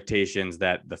expectations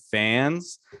that the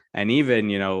fans and even,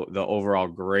 you know, the overall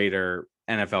greater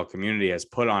NFL community has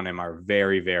put on him are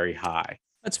very, very high.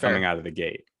 That's fair. Coming out of the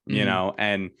gate, you know,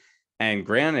 and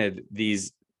granted,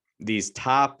 these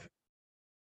top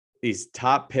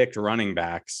picked running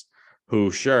backs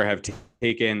who sure have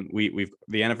taken,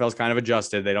 the NFL's kind of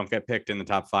adjusted. They don't get picked in the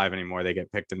top 5 anymore. They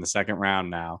get picked in the second round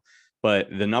now. But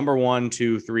the number 1,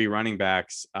 2, 3 running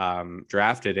backs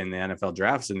drafted in the NFL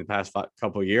drafts in the past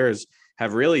couple of years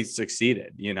have really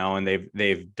succeeded, you know, and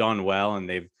they've done well and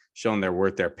they've shown they're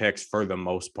worth their picks for the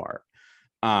most part.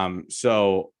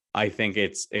 So I think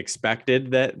it's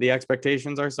expected that the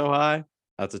expectations are so high.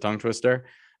 That's a tongue twister.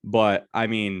 But I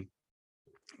mean,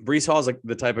 Breece Hall is like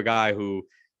the type of guy who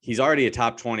he's already a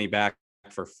top 20 back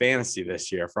for fantasy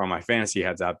this year for all my fantasy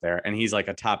heads out there. And he's like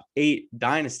a top 8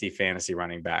 dynasty fantasy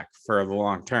running back for the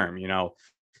long term, you know?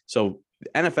 So the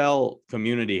NFL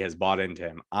community has bought into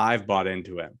him. I've bought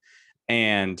into him.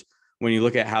 And when you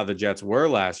look at how the Jets were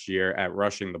last year at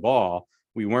rushing the ball,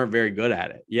 we weren't very good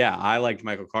at it. Yeah, I liked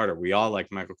Michael Carter. We all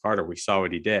liked Michael Carter. We saw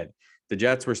what he did. The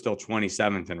Jets were still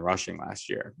 27th in rushing last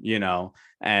year, you know,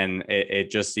 and it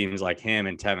just seems like him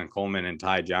and Tevin Coleman and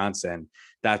Ty Johnson,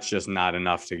 that's just not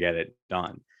enough to get it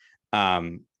done.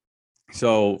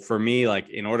 So for me, like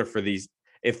in order for these,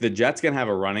 if the Jets can have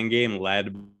a running game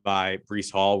led by Breece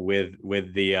Hall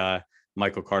with the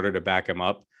Michael Carter to back him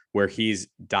up, where he's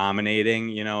dominating,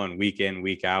 you know, and week in,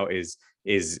 week out is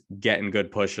getting good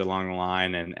push along the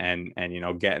line and you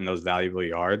know, getting those valuable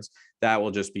yards, that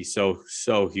will just be so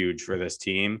huge for this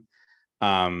team.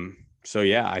 So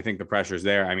yeah, I think the pressure's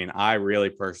there. I mean, I really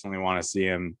personally want to see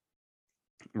him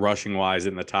rushing wise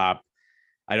in the top.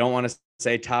 I don't want to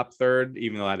say top 3rd,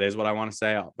 even though that is what I want to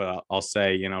say, but I'll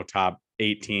say, you know, top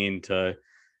 18 to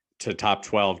top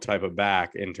 12 type of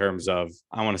back in terms of,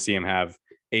 I want to see him have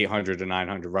 800 to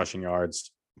 900 rushing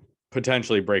yards,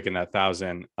 potentially breaking that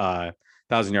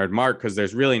 1,000-yard mark, because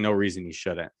there's really no reason he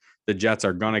shouldn't. The Jets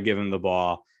are going to give him the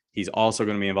ball. He's also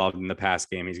going to be involved in the pass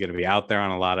game. He's going to be out there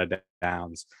on a lot of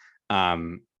downs.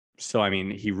 So, I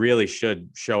mean, he really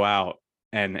should show out.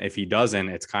 And if he doesn't,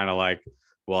 it's kind of like,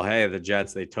 well, hey, the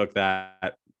Jets, they took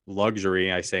that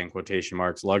luxury, I say in quotation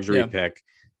marks, luxury pick,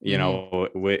 you know,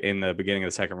 in the beginning of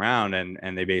the second round,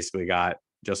 and they basically got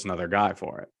just another guy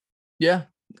for it. Yeah.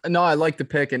 No, I like the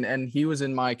pick, and he was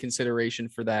in my consideration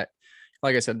for that.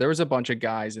 Like I said, there was a bunch of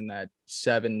guys in that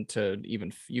 7 to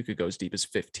even, you could go as deep as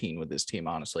 15 with this team.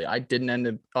 Honestly, I didn't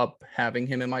end up having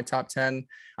him in my top 10.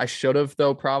 I should have,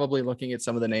 though, probably looking at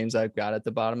some of the names I've got at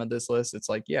the bottom of this list. It's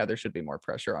like, yeah, there should be more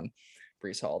pressure on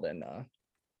Breece Hall than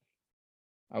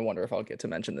I wonder if I'll get to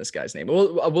mention this guy's name.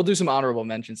 We'll do some honorable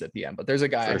mentions at the end, but there's a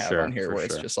guy I have on here where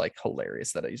it's just like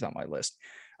hilarious that he's on my list.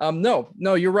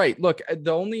 No, you're right. Look,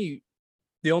 the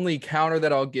only counter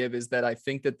that I'll give is that I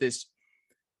think that this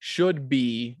should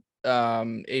be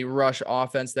a rush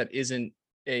offense that isn't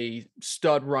a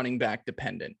stud running back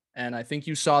dependent. And I think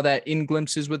you saw that in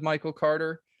glimpses with Michael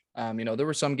Carter. There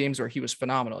were some games where he was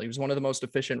phenomenal. He was one of the most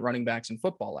efficient running backs in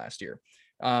football last year.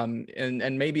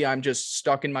 And maybe I'm just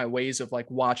stuck in my ways of like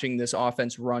watching this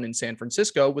offense run in San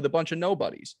Francisco with a bunch of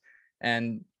nobodies.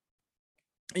 And,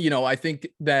 I think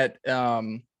that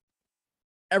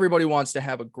everybody wants to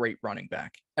have a great running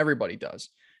back. Everybody does.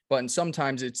 But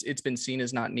sometimes it's been seen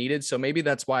as not needed. So maybe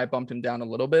that's why I bumped him down a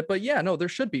little bit. But yeah, no, there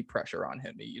should be pressure on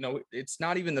him. It's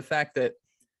not even the fact that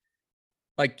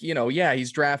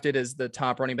he's drafted as the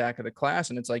top running back of the class.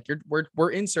 And it's like,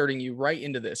 we're inserting you right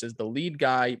into this as the lead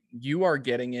guy. You are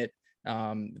getting it.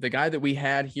 The guy that we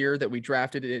had here that we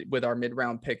drafted it with our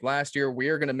mid-round pick last year, we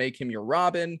are going to make him your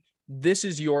Robin. This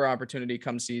is your opportunity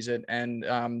come season. And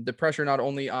the pressure not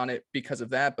only on it because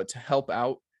of that, but to help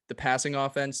out the passing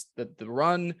offense, the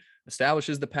run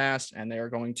establishes the pass, and they are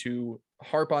going to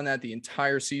harp on that the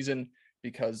entire season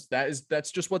because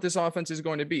that's just what this offense is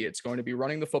going to be. It's going to be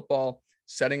running the football,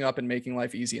 setting up and making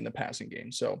life easy in the passing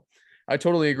game. So I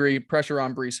totally agree. Pressure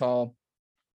on Breece Hall.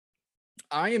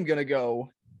 I am going to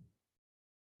go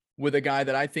with a guy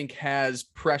that I think has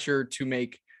pressure to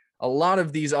make a lot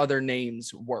of these other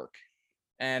names work.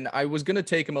 And I was going to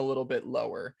take him a little bit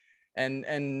lower.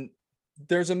 And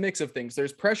there's a mix of things.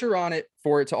 There's pressure on it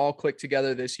for it to all click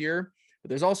together this year, but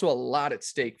there's also a lot at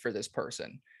stake for this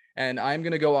person. And I'm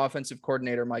going to go offensive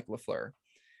coordinator Mike LaFleur.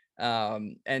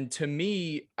 And to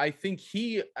me, I think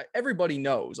everybody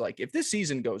knows, like, if this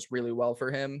season goes really well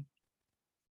for him,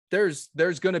 there's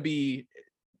going to be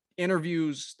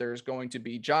interviews, there's going to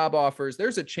be job offers.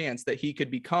 There's a chance that he could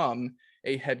become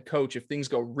a head coach if things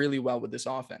go really well with this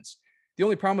offense. The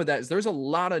only problem with that is there's a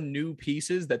lot of new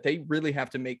pieces that they really have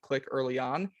to make click early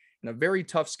on, and a very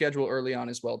tough schedule early on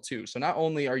as well, too. So not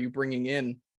only are you bringing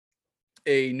in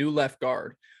a new left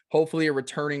guard, hopefully a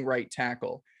returning right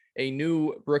tackle, a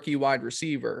new rookie wide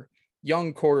receiver,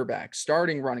 young quarterback,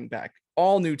 starting running back,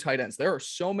 all new tight ends. There are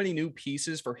so many new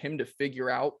pieces for him to figure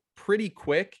out pretty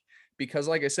quick because,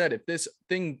 like I said, if this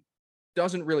thing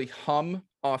doesn't really hum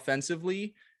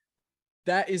offensively,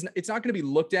 it's not going to be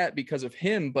looked at because of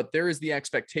him, but there is the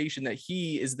expectation that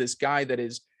he is this guy that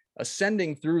is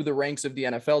ascending through the ranks of the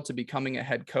NFL to becoming a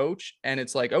head coach. And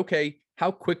it's like, okay, how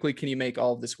quickly can you make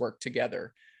all of this work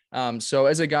together? So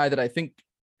as a guy that I think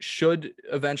should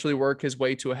eventually work his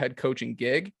way to a head coaching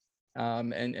gig,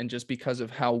 and just because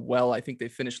of how well I think they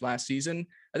finished last season,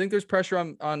 I think there's pressure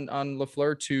on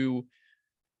LaFleur to,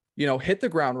 hit the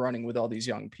ground running with all these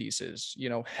young pieces,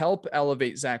 help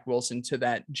elevate Zach Wilson to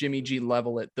that Jimmy G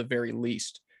level at the very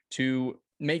least, to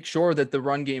make sure that the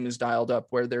run game is dialed up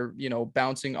where they're,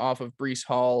 bouncing off of Breece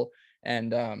Hall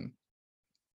and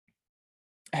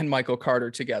Michael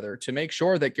Carter together, to make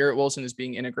sure that Garrett Wilson is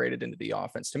being integrated into the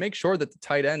offense, to make sure that the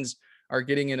tight ends are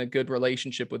getting in a good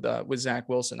relationship with Zach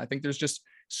Wilson. I think there's just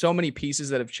so many pieces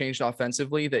that have changed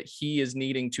offensively that he is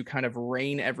needing to kind of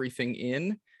rein everything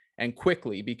in and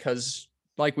quickly, because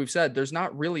like we've said, there's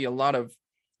not really a lot of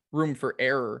room for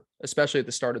error, especially at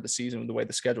the start of the season with the way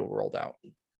the schedule rolled out.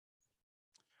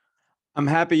 I'm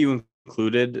happy you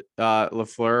included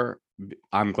LaFleur.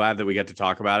 I'm glad that we get to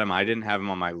talk about him. I didn't have him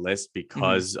on my list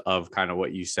because of kind of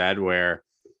what you said, where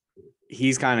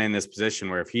he's kind of in this position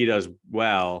where if he does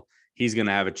well, he's going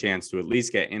to have a chance to at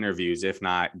least get interviews, if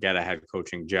not get a head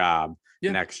coaching job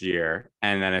next year.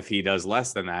 And then if he does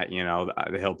less than that,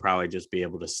 he'll probably just be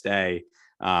able to stay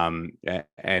and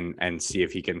see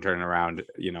if he can turn around,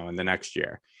 in the next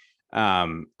year.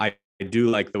 I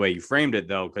do like the way you framed it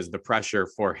though, because the pressure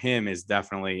for him is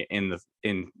definitely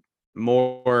in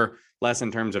more less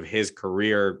in terms of his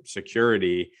career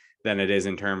security than it is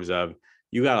in terms of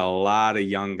you got a lot of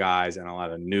young guys and a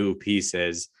lot of new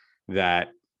pieces that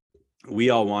we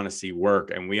all want to see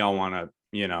work, and we all want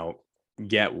to,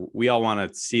 we all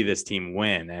want to see this team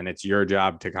win, and it's your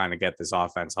job to kind of get this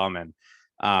offense humming.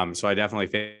 So I definitely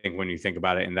think when you think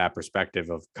about it in that perspective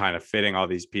of kind of fitting all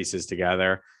these pieces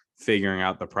together, figuring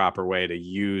out the proper way to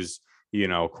use,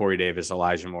 Corey Davis,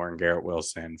 Elijah Moore, and Garrett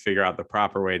Wilson, figure out the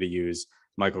proper way to use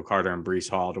Michael Carter and Breece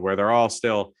Hall to where they're all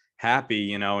still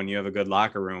happy, and you have a good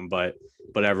locker room, but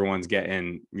everyone's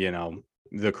getting,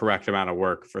 the correct amount of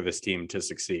work for this team to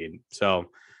succeed. So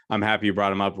I'm happy you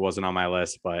brought him up. It wasn't on my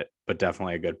list, but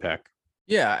definitely a good pick.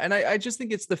 Yeah. And I just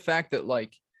think it's the fact that,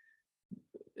 like,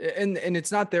 and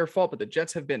it's not their fault, but the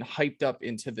Jets have been hyped up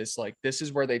into this, like, this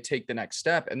is where they take the next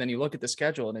step. And then you look at the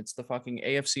schedule and it's the fucking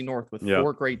AFC North with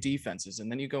 4 great defenses.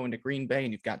 And then you go into Green Bay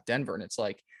and you've got Denver, and it's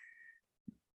like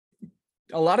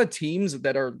a lot of teams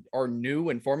that are new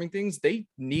and forming things, they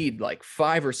need like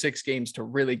 5 or 6 games to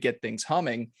really get things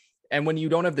humming. And when you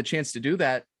don't have the chance to do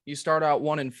that, you start out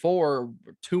 1-4,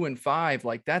 2-5,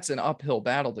 like that's an uphill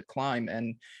battle to climb.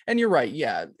 And you're right.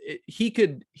 Yeah. He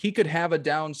could have a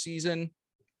down season.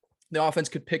 The offense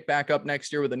could pick back up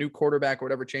next year with a new quarterback or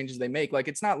whatever changes they make. Like,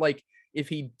 it's not like if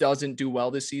he doesn't do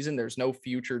well this season, there's no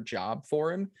future job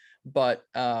for him. But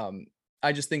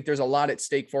I just think there's a lot at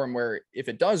stake for him where if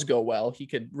it does go well, he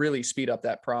could really speed up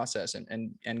that process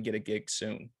and get a gig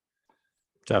soon.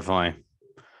 Definitely.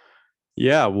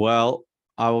 Yeah. Well,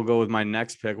 I will go with my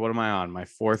next pick. What am I on? My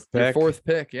 4th pick? Your 4th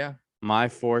pick. Yeah. My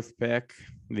 4th pick,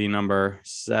 the number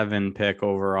 7 pick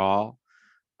overall.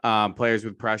 Players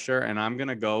with pressure, and I'm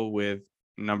gonna go with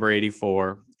number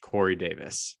 84, Corey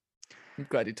Davis. I'm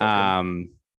glad you took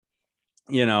him.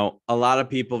 You know, a lot of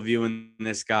people viewing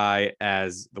this guy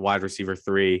as the wide receiver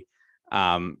 3,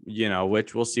 you know,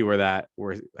 which we'll see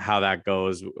how that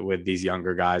goes with these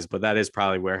younger guys, but that is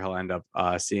probably where he'll end up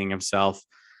seeing himself.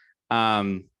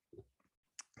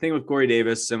 Thing with Corey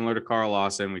Davis, similar to Carl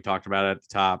Lawson, we talked about it at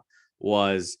the top,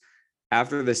 was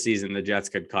after the season, the Jets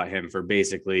could cut him for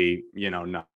basically, you know,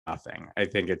 nothing. I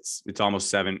think it's almost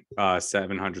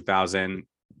 700,000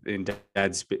 in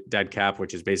dead cap,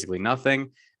 which is basically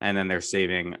nothing. And then they're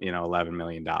saving, you know, $11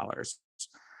 million.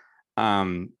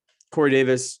 Corey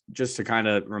Davis, just to kind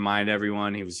of remind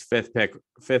everyone, he was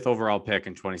 5th overall pick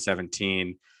in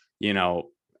 2017. You know,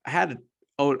 had an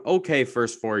okay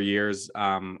first 4 years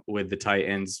with the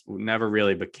Titans. Never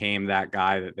really became that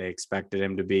guy that they expected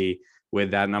him to be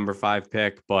with that number 5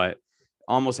 pick, but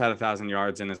almost had 1,000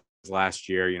 yards in his last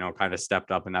year, you know, kind of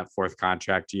stepped up in that 4th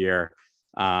contract year.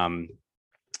 And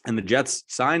the Jets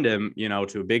signed him, you know,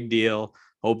 to a big deal,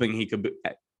 hoping he could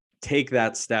take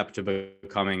that step to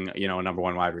becoming, you know, a number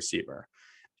 1 wide receiver.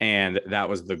 And that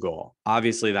was the goal.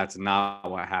 Obviously, that's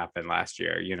not what happened last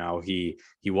year. You know, he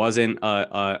wasn't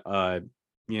a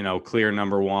you know, clear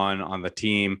number 1 on the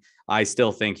team. I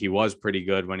still think he was pretty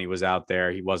good when he was out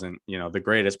there. He wasn't, you know, the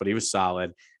greatest, but he was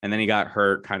solid. And then he got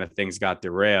hurt, kind of things got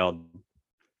derailed.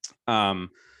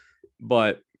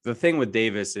 But the thing with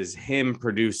Davis is him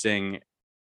producing,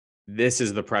 this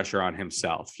is the pressure on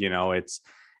himself. You know, it's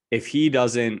if he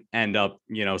doesn't end up,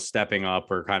 you know, stepping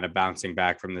up or kind of bouncing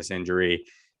back from this injury,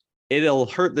 it'll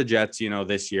hurt the Jets, you know,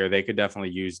 this year. They could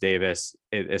definitely use Davis,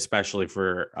 especially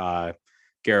for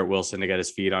Garrett Wilson to get his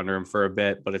feet under him for a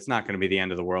bit, but it's not going to be the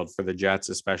end of the world for the Jets,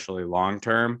 especially long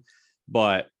term.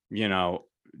 But, you know,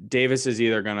 Davis is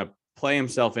either going to play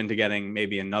himself into getting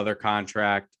maybe another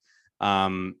contract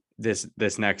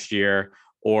this next year,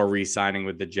 or re-signing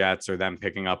with the Jets, or them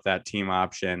picking up that team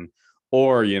option,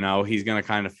 or, you know, he's going to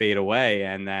kind of fade away.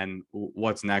 And then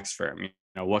what's next for him? You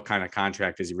know, what kind of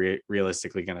contract is he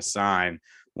realistically going to sign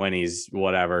when he's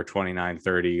 29,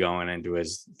 30 going into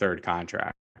his 3rd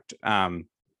contract?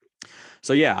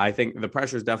 So yeah, I think the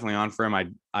pressure is definitely on for him.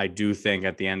 I do think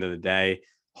at the end of the day,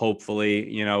 hopefully,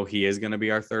 you know, he is going to be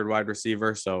our 3rd wide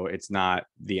receiver. So it's not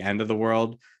the end of the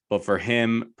world, but for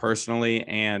him personally,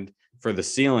 and for the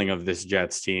ceiling of this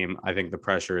Jets team, I think the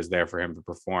pressure is there for him to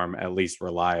perform at least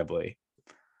reliably.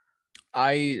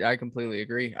 I completely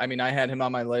agree. I mean, I had him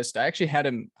on my list. I actually had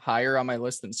him higher on my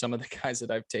list than some of the guys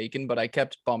that I've taken, but I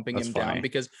kept bumping him down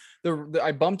because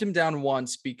I bumped him down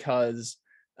once because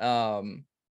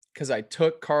I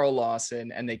took Carl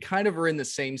Lawson, and they kind of are in the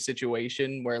same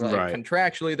situation where, like,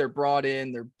 contractually they're brought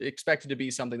in, they're expected to be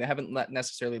something. They haven't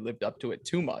necessarily lived up to it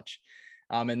too much.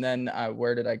 And then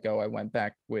where did I go? I went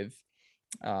back with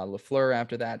LaFleur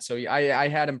after that. So I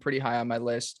had him pretty high on my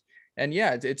list. And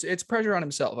yeah, it's pressure on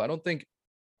himself. I don't think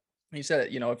he said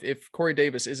it, you know, if Corey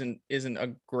Davis isn't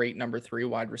a great number 3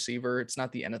 wide receiver, it's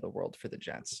not the end of the world for the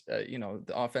Jets. You know,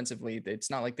 offensively, it's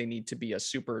not like they need to be a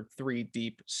super 3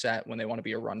 deep set when they want to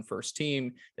be a run first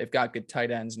team. They've got good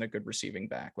tight ends and a good receiving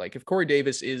back. Like, if Corey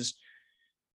Davis is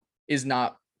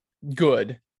not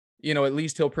good, you know, at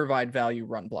least he'll provide value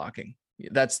run blocking.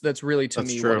 That's really to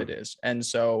me what it is. And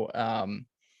so,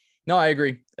 no, I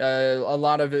agree. A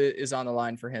lot of it is on the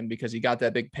line for him because he got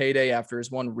that big payday after his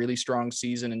one really strong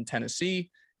season in Tennessee,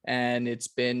 and it's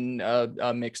been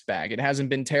a mixed bag. It hasn't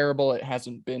been terrible. It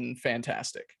hasn't been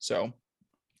fantastic. So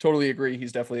totally agree.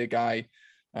 He's definitely a guy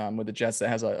with the Jets that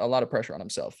has a lot of pressure on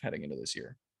himself heading into this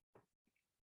year.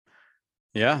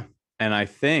 Yeah. And I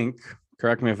think,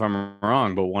 correct me if I'm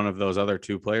wrong, but one of those other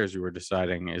 2 players you were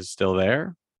deciding is still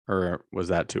there, or was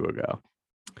that 2 ago?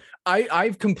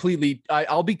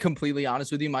 I'll be completely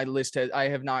honest with you. My list I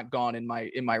have not gone in my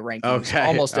rankings Okay.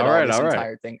 almost at all this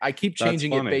entire thing. I keep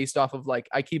changing it based off of like,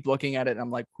 I keep looking at it and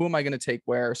I'm like, who am I going to take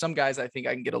where? Some guys I think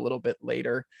I can get a little bit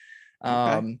later.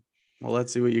 Okay. Well,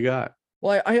 let's see what you got.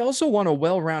 Well, I also want a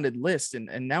well-rounded list,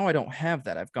 and now I don't have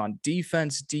that. I've gone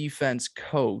defense,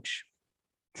 coach.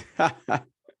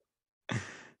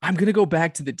 I'm going to go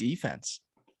back to the defense.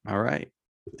 All right.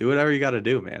 Do whatever you got to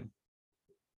do, man.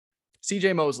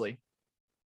 CJ Mosley.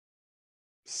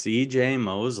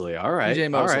 All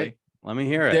right. All right. Let me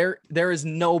hear it. There is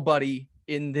nobody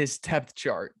in this depth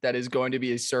chart that is going to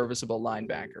be a serviceable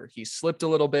linebacker. He slipped a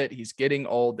little bit. He's getting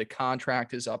old. The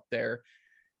contract is up there.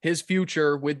 His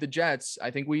future with the Jets, I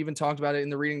think we even talked about it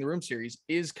in the Reading the Room series,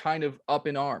 is kind of up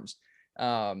in arms.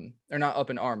 Or not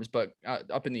up in arms, but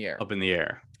up in the air. Up in the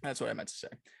air. That's what I meant to say.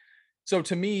 So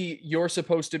to me, you're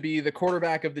supposed to be the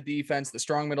quarterback of the defense, the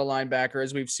strong middle linebacker.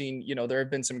 As we've seen, there have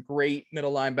been some great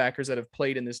middle linebackers that have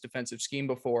played in this defensive scheme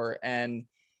before. And,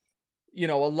 a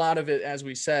lot of it, as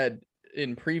we said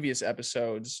in previous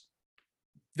episodes,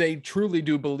 they truly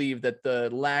do believe that the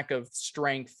lack of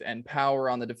strength and power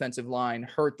on the defensive line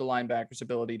hurt the linebacker's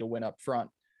ability to win up front.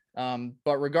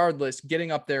 But regardless,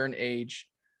 getting up there in age,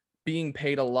 being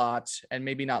paid a lot, and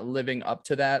maybe not living up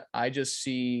to that, I just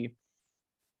see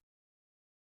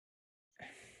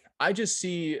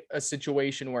a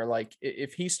situation where, like,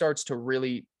 if he starts to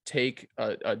really take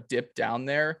a dip down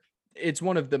there, it's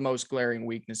one of the most glaring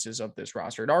weaknesses of this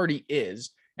roster. It already is.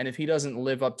 And if he doesn't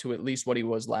live up to at least what he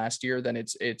was last year, then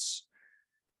it's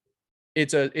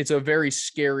a very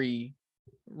scary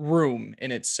room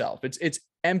in itself. It's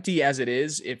empty as it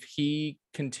is. If he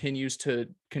continues to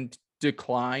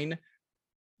decline,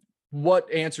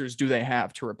 what answers do they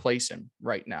have to replace him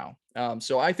right now?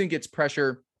 So I think it's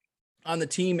pressure on the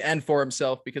team and for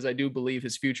himself, because I do believe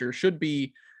his future should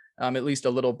be at least a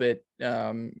little bit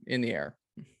in the air,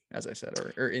 as I said,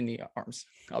 or in the arms,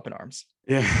 up in arms.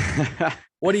 Yeah.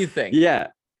 What do you think? Yeah.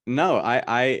 No,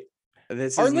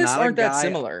 this our lists aren't that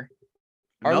similar.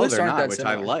 Our lists aren't that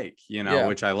similar.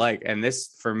 Which I like. And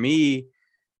this, for me,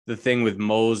 the thing with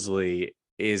Mosley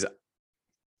is,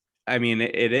 I mean,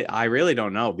 I really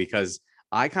don't know, because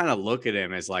I kind of look at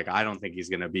him as like, I don't think he's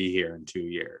going to be here in 2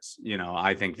 years.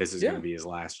 I think this is going to be his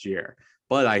last year.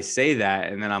 But I say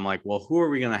that, and then I'm like, well, who are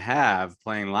we going to have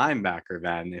playing linebacker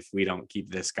then if we don't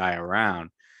keep this guy around?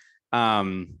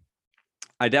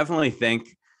 I definitely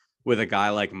think with a guy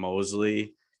like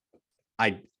Mosley,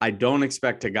 I don't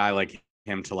expect a guy like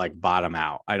him to like bottom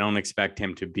out. I don't expect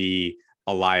him to be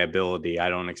a liability. I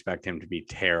don't expect him to be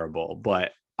terrible,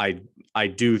 but I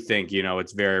do think,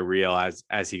 it's very real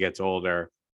as he gets older,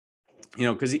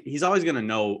 because he's always going to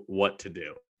know what to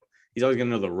do. He's always going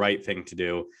to know the right thing to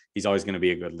do. He's always going to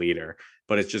be a good leader,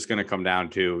 but it's just going to come down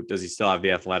to, does he still have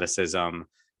the athleticism?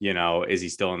 Is he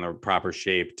still in the proper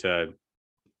shape to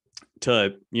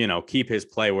keep his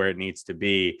play where it needs to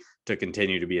be to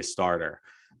continue to be a starter?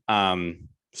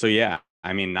 So yeah,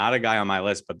 I mean, not a guy on my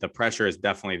list, but the pressure is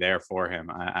definitely there for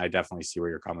him. I definitely see where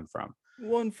you're coming from.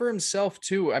 Well, and for himself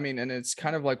too. I mean, and it's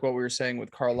kind of like what we were saying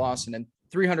with Carl Lawson, and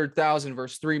 300,000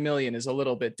 versus 3 million is a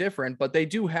little bit different, but they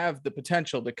do have the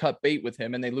potential to cut bait with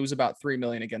him, and they lose about 3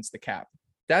 million against the cap.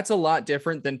 That's a lot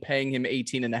different than paying him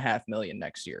 18.5 million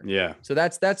next year. Yeah. So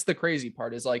that's the crazy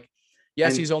part, is like,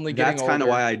 yes, and he's only getting older. That's kind of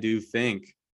why I do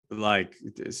think, like,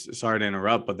 sorry to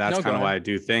interrupt, but that's kind of why I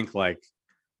do think, like,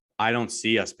 I don't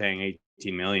see us paying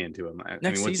 18 million to him. I mean,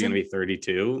 what's he going to be,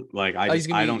 32? Like,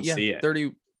 I don't see it.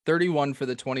 31 for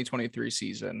the 2023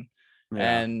 season.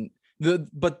 Yeah. And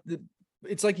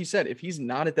it's like you said, if he's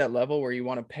not at that level where you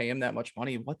want to pay him that much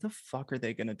money, what the fuck are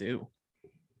they going to do?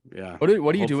 Yeah. What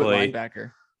do you do at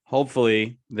linebacker?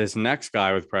 Hopefully this next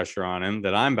guy with pressure on him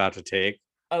that I'm about to take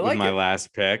with my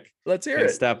last pick, let's hear it,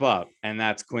 step up. And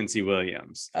that's Quincy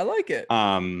Williams. I like it.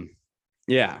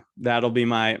 Yeah, that'll be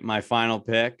my final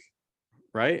pick.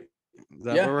 Right. Is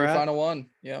that where we're at? Final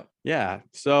one. Yeah. Yeah.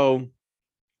 So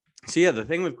yeah, the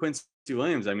thing with Quincy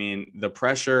Williams, I mean, the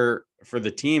pressure for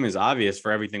the team is obvious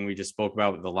for everything we just spoke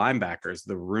about with the linebackers.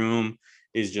 The room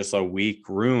is just a weak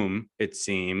room, it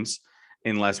seems,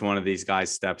 unless one of these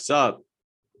guys steps up.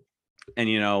 And,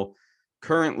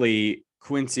 currently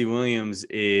Quincy Williams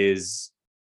is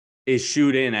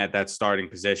shoot in at that starting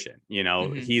position.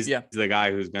 He's the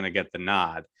guy who's going to get the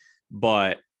nod,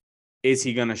 but is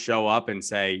he going to show up and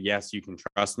say, yes, you can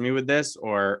trust me with this?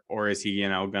 Or is he,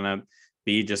 going to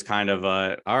be just kind of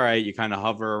all right, you kind of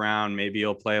hover around, maybe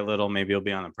you'll play a little, maybe you'll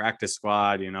be on the practice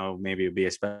squad, maybe you'll be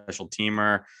a special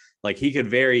teamer. Like, he could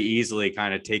very easily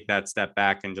kind of take that step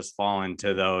back and just fall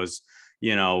into those,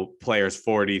 players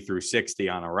 40 through 60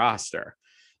 on a roster.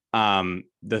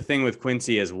 The thing with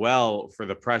Quincy as well, for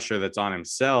the pressure that's on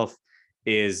himself,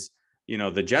 is,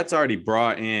 the Jets already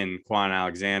brought in Quan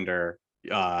Alexander,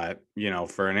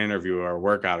 for an interview or a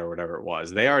workout or whatever it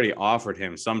was. They already offered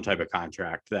him some type of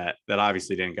contract that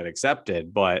obviously didn't get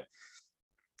accepted. But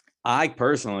I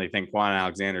personally think Quan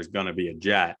Alexander is going to be a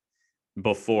Jet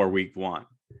before week 1,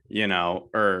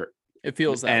 or it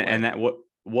feels that way. And that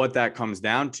what that comes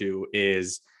down to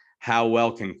is how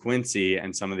well can Quincy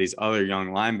and some of these other young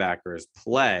linebackers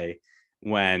play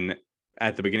when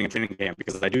at the beginning of training camp,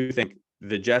 because I do think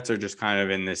the Jets are just kind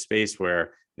of in this space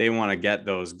where they want to get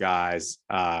those guys.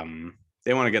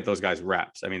 They want to get those guys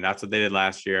reps. I mean, that's what they did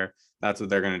last year. That's what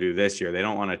they're going to do this year. They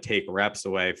don't want to take reps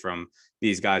away from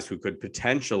these guys who could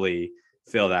potentially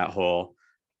fill that hole.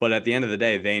 But at the end of the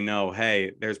day, they know,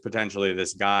 hey, there's potentially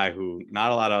this guy who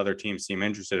not a lot of other teams seem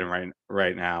interested in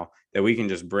right now that we can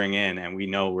just bring in, and we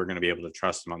know we're going to be able to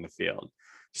trust him on the field.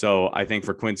 So I think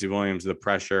for Quincy Williams, the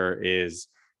pressure is,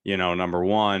 number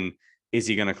one, is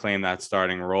he going to claim that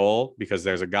starting role? Because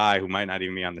there's a guy who might not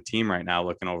even be on the team right now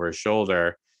looking over his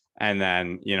shoulder. And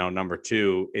then, number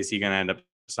two, is he going to end up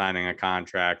signing a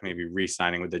contract, maybe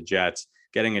re-signing with the Jets,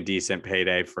 getting a decent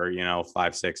payday for,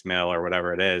 5-6 mil or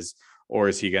whatever it is? Or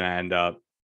is he going to end up,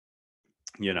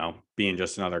 being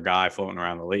just another guy floating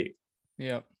around the league?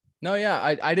 Yeah. No, yeah,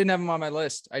 I didn't have him on my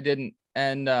list. I didn't.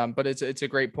 And but it's a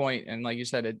great point. And like you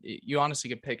said, you honestly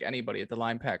could pick anybody at the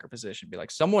linebacker position, be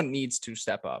like, someone needs to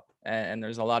step up. And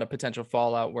there's a lot of potential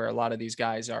fallout where a lot of these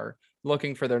guys are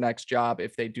looking for their next job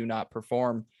if they do not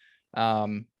perform.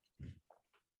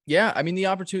 Yeah, I mean, the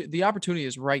opportunity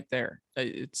is right there.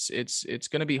 It's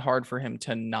going to be hard for him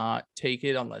to not take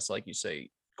it unless, like you say,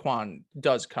 Quan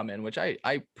does come in, which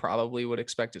I probably would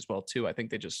expect as well too. I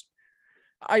think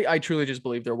I truly just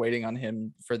believe they're waiting on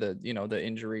him for the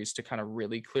injuries to kind of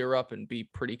really clear up and be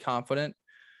pretty confident.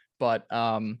 But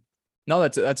no,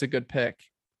 that's a good pick.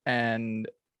 And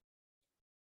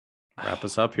wrap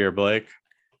us up here, Blake.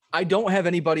 I don't have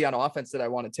anybody on offense that I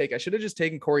want to take. I should have just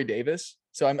taken Corey Davis.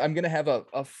 So I'm going to have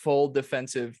a full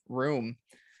defensive room.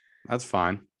 That's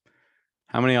fine.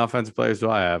 How many offensive players do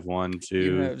I have? 1,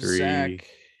 2, 3. Zach.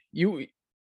 You're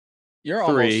 3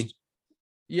 almost,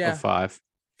 yeah, of 5.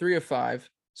 3 of 5.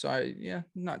 So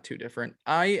not too different.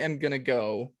 I am going to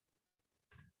go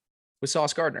with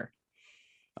Sauce Gardner.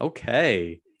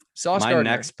 Okay. Sauce My Gardner.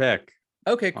 next pick.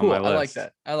 Okay, cool. I like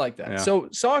that. Yeah. So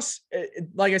Sauce,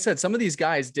 like I said, some of these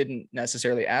guys didn't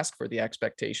necessarily ask for the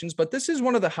expectations, but this is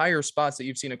one of the higher spots that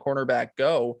you've seen a cornerback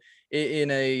go in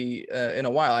a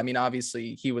while. I mean,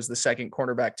 obviously he was the second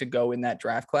cornerback to go in that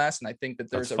draft class. And I think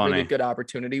that there's really good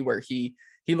opportunity where he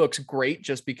looks great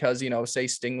just because, say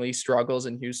Stingley struggles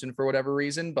in Houston for whatever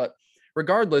reason, but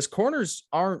regardless, corners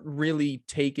aren't really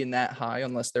taken that high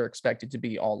unless they're expected to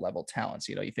be all level talents.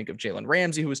 You think of Jalen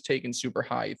Ramsey, who was taken super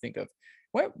high. You think of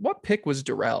what pick was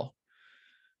Darrell?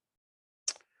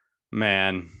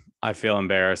 Man, I feel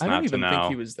embarrassed. I don't even think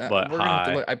he was that. But we're gonna have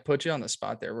to look. I put you on the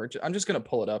spot there. I'm just gonna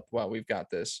pull it up while we've got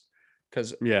this,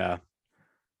 because I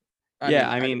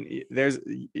mean,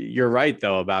 you're right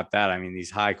though about that. I mean,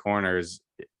 these high corners,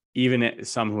 even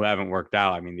some who haven't worked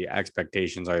out, I mean, the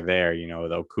expectations are there.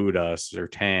 The Okuda,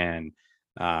 Surtain,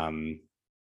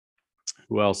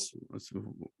 who else?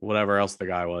 Whatever else the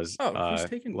guy was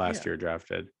last year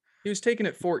drafted. He was taken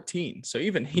at 14. So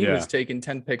even he was taken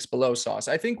 10 picks below Sauce.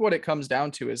 I think what it comes down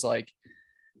to is, like,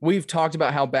 we've talked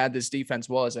about how bad this defense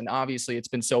was. And obviously it's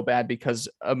been so bad because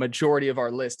a majority of our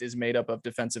list is made up of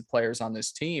defensive players on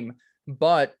this team.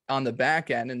 But on the back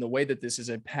end, and the way that this is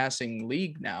a passing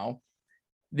league now,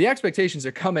 the expectations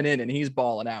are coming in and he's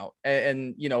balling out.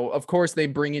 And of course they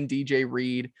bring in DJ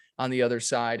Reed on the other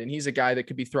side. And he's a guy that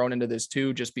could be thrown into this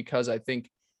too, just because I think,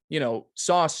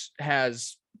 Sauce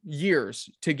has years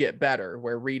to get better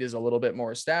where Reed is a little bit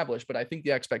more established. But I think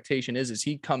the expectation is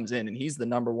he comes in and he's the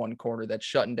number one corner that's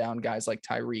shutting down guys like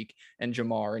Tyreek and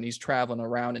Jamar, and he's traveling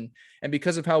around. And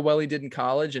because of how well he did in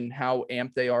college and how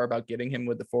amped they are about getting him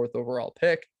with the 4th overall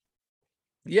pick,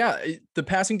 the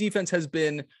passing defense has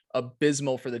been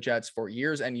abysmal for the Jets for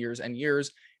years and years and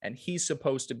years. And he's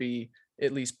supposed to be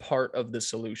at least part of the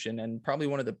solution, and probably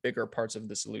one of the bigger parts of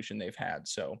the solution they've had.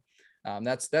 So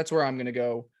that's where I'm going to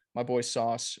go. My boy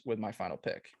Sauce with my final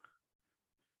pick.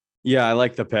 Yeah, I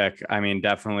like the pick. I mean,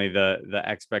 definitely the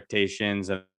expectations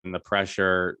and the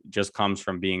pressure just comes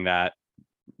from being that,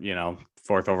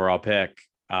 4th overall pick.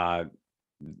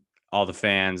 All the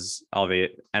fans, all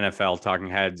the NFL talking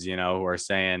heads, who are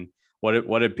saying, what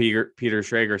did Peter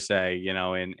Schrager say,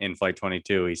 in Flight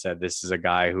 22? He said, this is a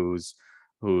guy who's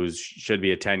should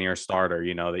be a 10-year starter,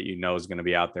 that is going to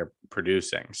be out there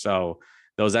producing. So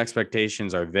those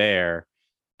expectations are there.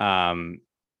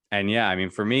 yeah, I mean,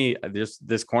 for me, this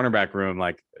cornerback room,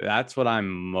 like that's what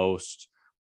I'm most,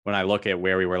 when I look at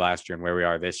where we were last year and where we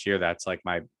are this year, that's like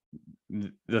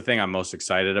the thing I'm most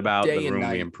excited about. The Day and room we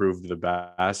night. improved the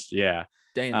best. Yeah.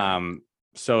 Day and night.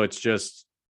 So it's just,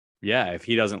 yeah, if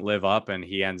he doesn't live up and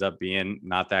he ends up being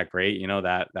not that great,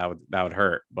 that would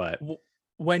hurt. But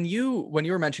when you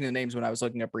were mentioning the names when I was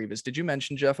looking up Revis, did you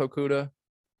mention Jeff Okuda?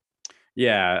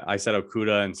 Yeah, I said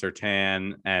Okuda and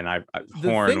Surtain, and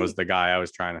Horn was the guy I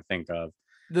was trying to think of.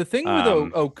 The thing with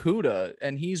Okuda,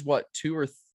 and he's what,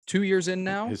 2 years in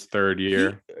now, his third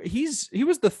year. He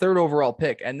was the third overall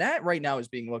pick, and that right now is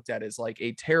being looked at as like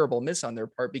a terrible miss on their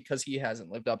part because he hasn't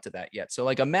lived up to that yet. So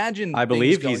like, imagine, I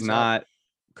believe he's not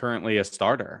currently a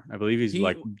starter. I believe he's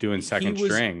like doing second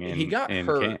string. He got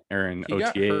hurt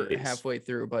halfway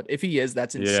through, but if he is,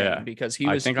 that's insane because he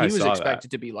was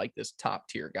expected to be like this top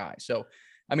tier guy. So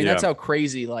I mean, that's how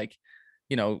crazy like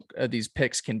these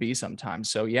picks can be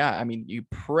sometimes. So yeah, I mean, you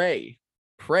pray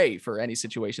for any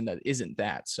situation that isn't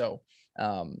that. So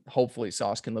hopefully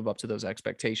Sauce can live up to those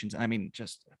expectations. I mean,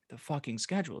 just the fucking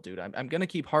schedule, dude. I'm gonna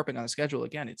keep harping on the schedule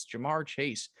again. It's Jamar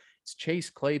Chase, it's Chase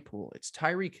Claypool, it's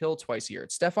Tyreek Hill twice a year,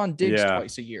 it's Stephon Diggs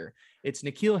twice a year, it's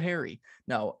N'Keal Harry.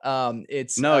 I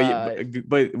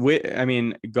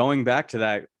mean, going back to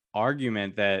that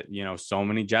argument that so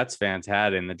many Jets fans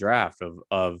had in the draft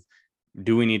of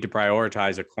do we need to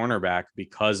prioritize a cornerback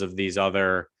because of these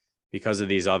other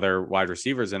wide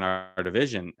receivers in our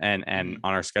division and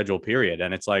on our schedule period.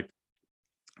 And it's like,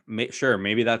 sure,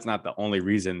 maybe that's not the only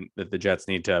reason that the Jets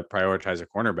need to prioritize a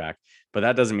cornerback, but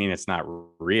that doesn't mean it's not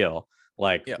real.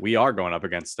 Like we are going up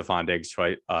against Stephon Diggs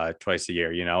twice a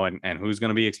year, and who's going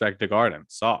to be expected to guard him?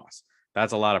 Sauce.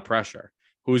 That's a lot of pressure.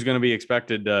 Who's going to be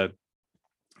expected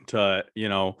to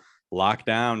lock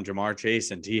down Jamar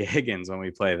Chase and T. Higgins when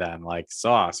we play them? Like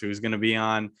Sauce. Who's going to be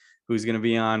on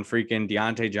freaking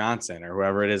Deontay Johnson or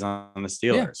whoever it is on the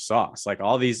Steelers? Sauce. Like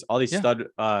all these stud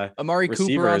Amari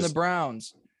receivers. Cooper on the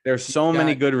Browns. There's so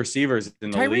many good receivers in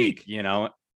the league,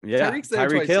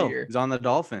 Tyreek Hill is on the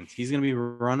Dolphins. He's going to be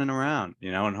running around,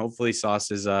 and hopefully Sauce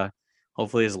is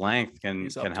hopefully his length can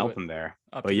help him there.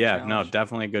 But yeah, no,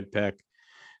 definitely a good pick.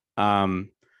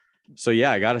 So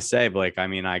yeah, I got to say, Blake, I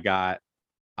mean, I got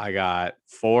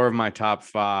 4 of my top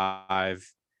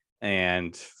 5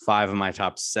 and 5 of my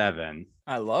top 7.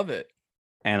 I love it.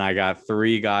 And I got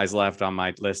 3 guys left on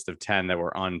my list of 10 that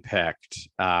were unpicked.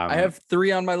 I have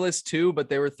 3 on my list too, but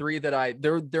they were 3 that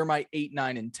they're my 8,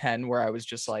 9, and 10 where I was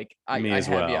just like, I have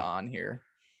you on here.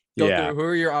 Go through. Who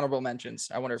are your honorable mentions?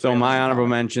 I wonder. So my honorable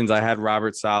mentions, I had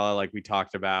Robert Saleh, like we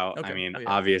talked about. Okay. I mean,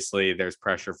 obviously there's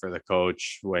pressure for the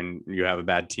coach when you have a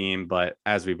bad team, but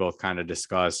as we both kind of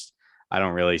discussed, I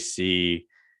don't really see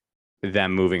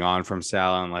them moving on from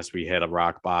Saleh unless we hit a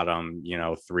rock bottom,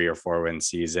 3 or 4 win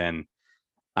season.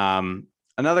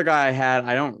 Another guy I had,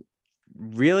 I don't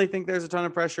really think there's a ton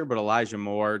of pressure, but Elijah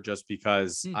Moore, just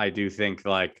because I do think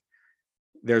like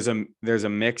there's a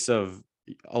mix of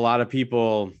a lot of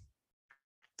people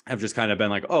have just kind of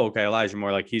been like, oh, okay, Elijah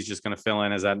Moore, like he's just going to fill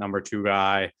in as that number 2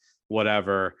 guy,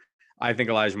 whatever. I think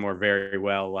Elijah Moore very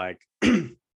well, like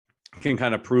can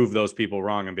kind of prove those people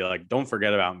wrong and be like, don't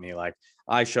forget about me. Like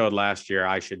I showed last year,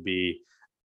 I should be,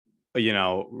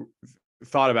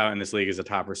 thought about in this league as a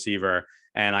top receiver.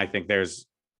 And I think there's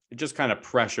just kind of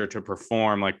pressure to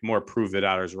perform, like more prove the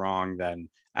doubters wrong than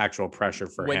actual pressure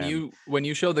for him. When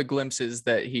you show the glimpses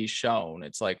that he's shown,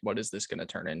 it's like, what is this going to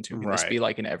turn into? Can this be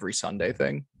like an every Sunday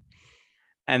thing?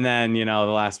 And then, the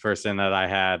last person that I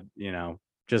had,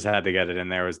 just had to get it in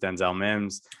there was Denzel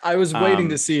Mims. I was waiting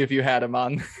to see if you had him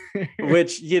on.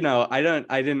 Which, I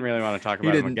didn't really want to talk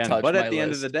about him again. But at the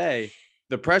end of the day,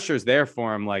 the pressure's there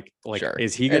for him. Like, sure,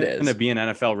 is he going to be an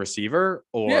NFL receiver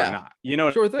or not? You know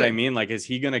what I mean? Like, is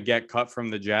he going to get cut from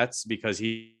the Jets because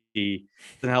he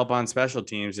doesn't help on special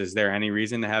teams? Is there any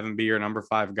reason to have him be your number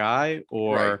 5 guy,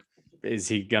 or is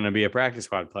he going to be a practice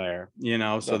squad player?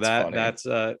 So that's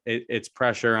it's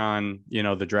pressure on,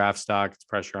 the draft stock. It's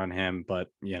pressure on him. But,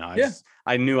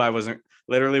 I knew I wasn't,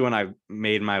 literally when I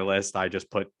made my list, I just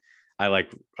wrote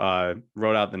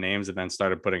out the names and then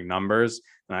started putting numbers,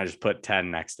 and I just put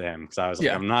 10 next to him because I was like,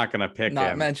 I'm not going to pick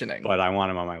him, but I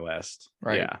want him on my list.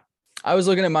 Right. Yeah. I was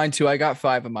looking at mine too. I got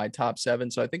 5 of my top 7.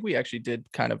 So I think we actually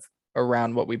did kind of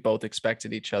around what we both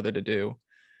expected each other to do.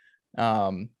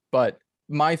 But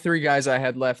my 3 guys I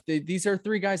had left, these are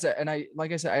 3 guys that, and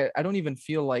like I said, I don't even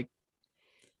feel like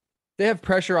they have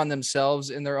pressure on themselves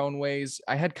in their own ways.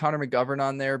 I had Connor McGovern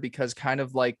on there because kind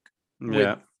of like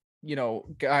with,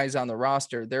 guys on the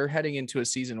roster, they're heading into a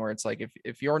season where it's like,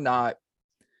 if you're not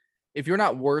if you're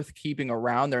not worth keeping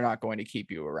around, they're not going to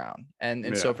keep you around.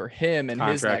 And so for him and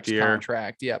his Contract next year.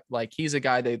 contract, like he's a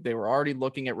guy they were already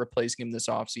looking at replacing him this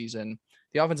offseason.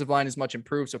 The offensive line is much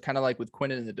improved. So kind of like with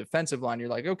Quinnen in the defensive line, you're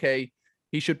like, okay,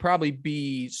 he should probably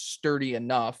be sturdy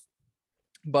enough.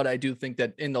 But I do think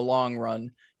that in the long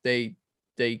run, they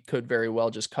could very well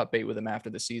just cut bait with him after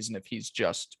the season if he's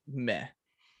just meh.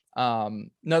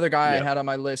 Another guy I had on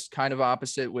my list, kind of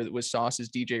opposite with Sauce, is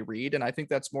DJ Reed. And I think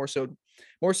that's more so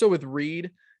with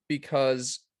Reed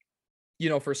because,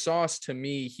 for Sauce, to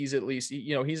me, he's at least,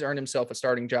 he's earned himself a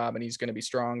starting job and he's going to be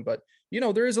strong. But,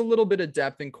 there is a little bit of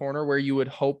depth in corner where you would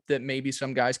hope that maybe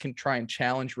some guys can try and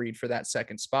challenge Reed for that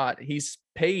second spot. He's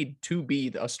paid to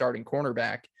be a starting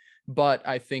cornerback. But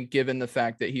I think given the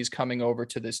fact that he's coming over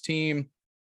to this team,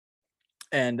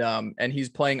 and he's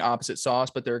playing opposite Sauce,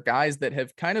 but there are guys that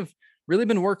have kind of really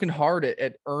been working hard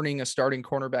at earning a starting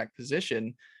cornerback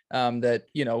position, that,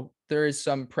 there is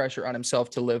some pressure on himself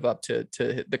to live up to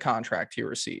the contract he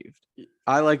received.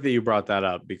 I like that you brought that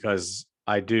up because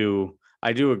I do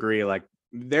agree. Like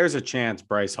there's a chance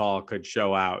Bryce Hall could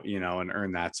show out, and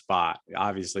earn that spot.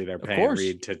 Obviously they're paying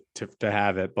Reed to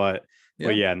have it, but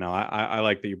yeah, no, I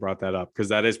like that you brought that up because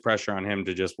that is pressure on him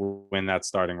to just win that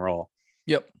starting role.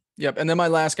 Yep. And then my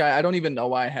last guy, I don't even know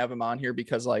why I have him on here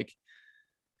because I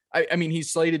mean,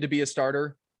 he's slated to be a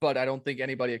starter, but I don't think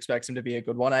anybody expects him to be a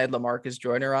good one. I had LaMarcus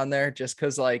Joyner on there just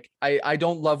because I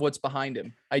don't love what's behind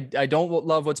him. I don't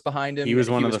love what's behind him. He was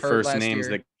one of the first names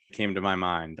that came to my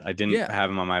mind. I didn't have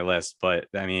him on my list, but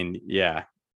I mean, yeah.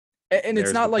 And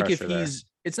it's not like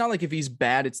it's not like if he's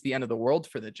bad, it's the end of the world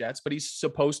for the Jets, but he's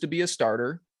supposed to be a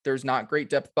starter. There's not great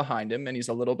depth behind him and he's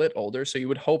a little bit older. So you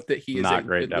would hope that he is not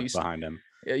great depth behind him.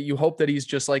 You hope that he's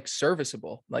just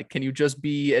serviceable. Can you just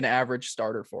be an average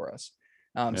starter for us?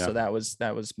 So that was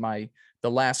the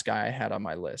last guy I had on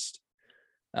my list.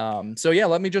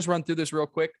 Let me just run through this real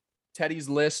quick. Teddy's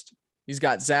list. He's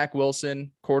got Zach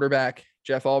Wilson, quarterback,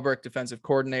 Jeff Ulbrich, defensive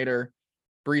coordinator,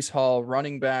 Breece Hall,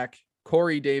 running back,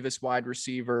 Corey Davis, wide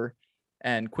receiver,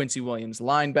 and Quincy Williams,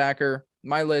 linebacker.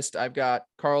 My list, I've got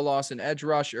Carl Lawson, edge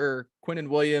rusher, Quinnen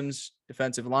Williams,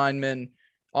 defensive lineman,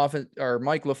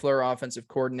 Mike LaFleur, offensive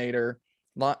coordinator,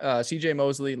 CJ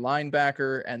Mosley,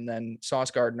 linebacker, and then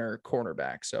Sauce Gardner,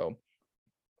 cornerback. So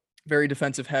very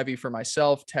defensive heavy for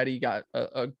myself. Teddy got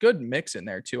a good mix in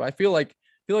there too. I feel like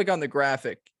on the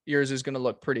graphic, yours is going to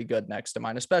look pretty good next to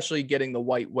mine, especially getting the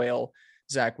white whale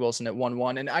Zach Wilson at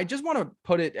 1-1. And I just want to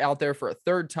put it out there for a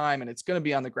third time, and it's going to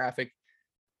be on the graphic.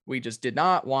 We just did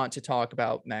not want to talk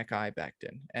about Mekhi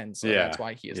Becton. And so that's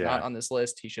why he is not on this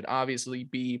list. He should obviously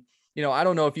be, I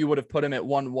don't know if you would have put him at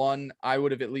 1-1. I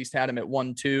would have at least had him at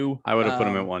 1-2. I would have put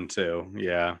him at 1-2.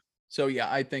 Yeah. So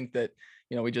I think that,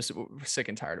 we're sick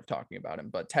and tired of talking about him.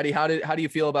 But Teddy, how do you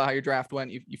feel about how your draft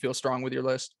went? You feel strong with your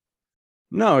list?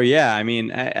 No, yeah. I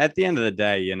mean, at the end of the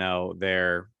day,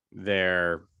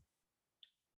 they're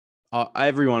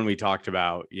everyone we talked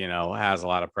about, has a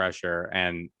lot of pressure,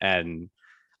 and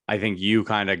I think you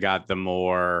kind of got the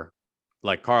more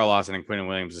like Carl Lawson and Quinnen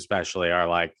Williams, especially, are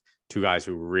like two guys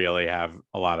who really have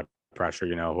a lot of pressure,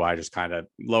 who I just kind of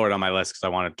lowered on my list because I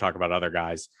wanted to talk about other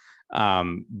guys.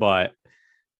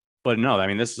 But no, I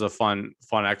mean, this is a fun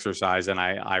exercise. And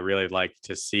I really like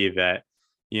to see that,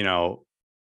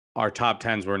 our top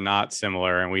tens were not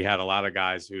similar, and we had a lot of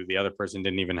guys who the other person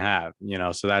didn't even have,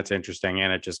 so that's interesting.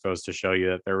 And it just goes to show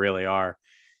you that there really are,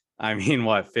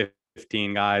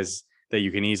 15 guys that you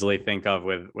can easily think of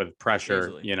with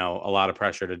pressure, a lot of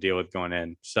pressure to deal with going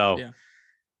in. So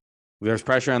there's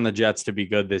pressure on the Jets to be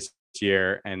good this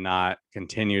year and not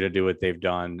continue to do what they've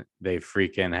done. They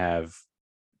freaking have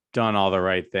done all the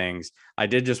right things. I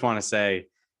did just want to say,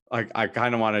 I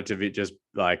kind of wanted to be just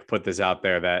put this out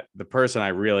there that the person I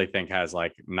really think has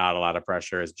not a lot of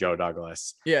pressure is Joe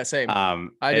Douglas. Yeah, same.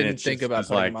 I didn't think about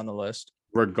putting him on the list.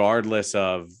 Regardless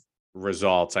of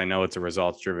results, I know it's a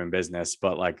results driven business,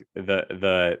 but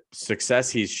the success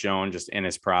he's shown just in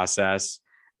his process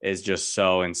is just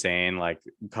so insane.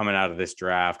 Coming out of this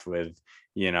draft with,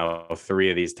 three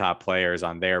of these top players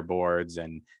on their boards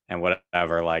and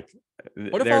whatever, what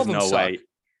if there's no suck? Way.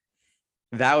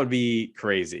 That would be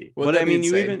crazy. But I mean,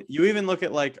 you even look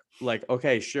at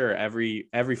okay, sure, every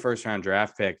first round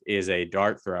draft pick is a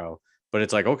dart throw, but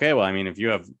it's okay, well, I mean, if you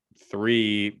have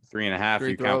three and a half,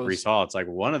 you count Breece Hall, it's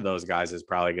one of those guys is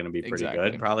probably going to be pretty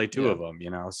good, probably two of them,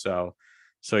 so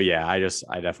yeah, I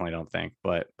definitely don't think,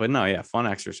 but no, yeah, fun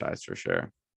exercise for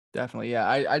sure. Definitely. Yeah.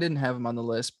 I didn't have him on the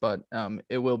list, but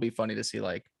it will be funny to see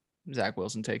Zach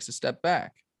Wilson takes a step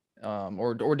back.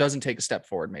 Or doesn't take a step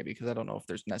forward, maybe, because I don't know if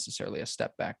there's necessarily a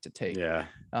step back to take. Yeah.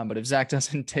 But if Zach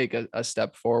doesn't take a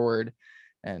step forward,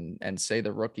 and say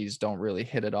the rookies don't really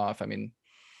hit it off. I mean,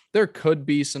 there could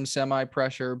be some semi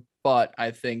pressure, but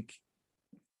I think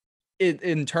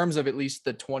in terms of at least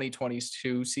the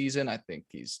 2022 season, I think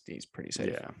he's pretty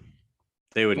safe. Yeah.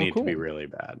 They would need to be really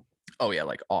bad. Oh yeah,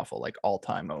 like awful, like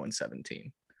all-time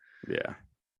 0-17. Yeah.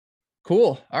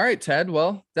 Cool. All right, Ted.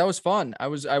 Well, that was fun. I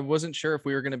wasn't sure if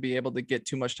we were going to be able to get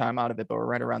too much time out of it, but we're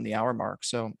right around the hour mark.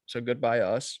 So goodbye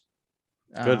us.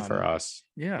 Good for us.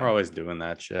 Yeah. We're always doing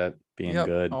that shit, being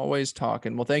good. Always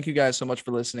talking. Well, thank you guys so much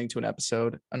for listening to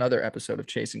another episode of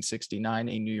Chasing 69,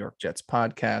 a New York Jets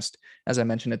podcast. As I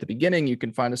mentioned at the beginning, you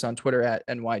can find us on Twitter at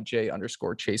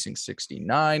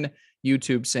NYJ_Chasing69.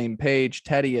 YouTube, same page.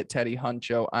 Teddy at Teddy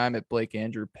Huncho. I'm at Blake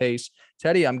Andrew Pace.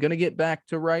 Teddy, I'm going to get back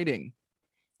to writing.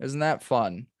 Isn't that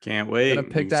fun? Can't wait. Gonna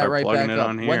pick that right back up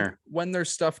on here. When there's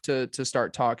stuff to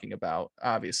start talking about,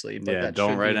 obviously. But yeah,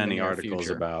 don't write any articles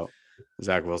about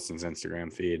Zach Wilson's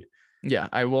Instagram feed. Yeah,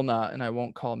 I will not, and I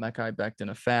won't call Mekhi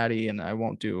Becton a fatty, and I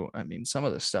won't do. I mean, some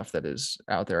of the stuff that is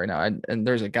out there right now. And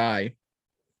there's a guy,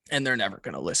 and they're never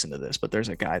gonna listen to this, but there's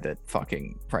a guy that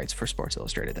fucking writes for Sports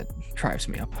Illustrated that drives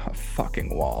me up a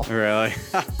fucking wall. Really?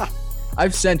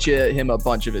 I've sent him a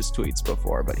bunch of his tweets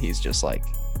before, but he's just like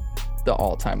the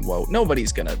all-time woe.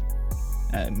 Nobody's gonna.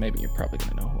 Maybe you're probably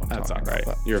gonna know who I'm talking about. That's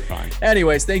all right. You're fine.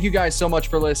 Anyways, thank you guys so much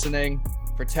for listening.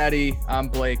 For Teddy, I'm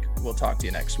Blake. We'll talk to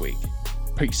you next week.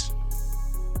 Peace.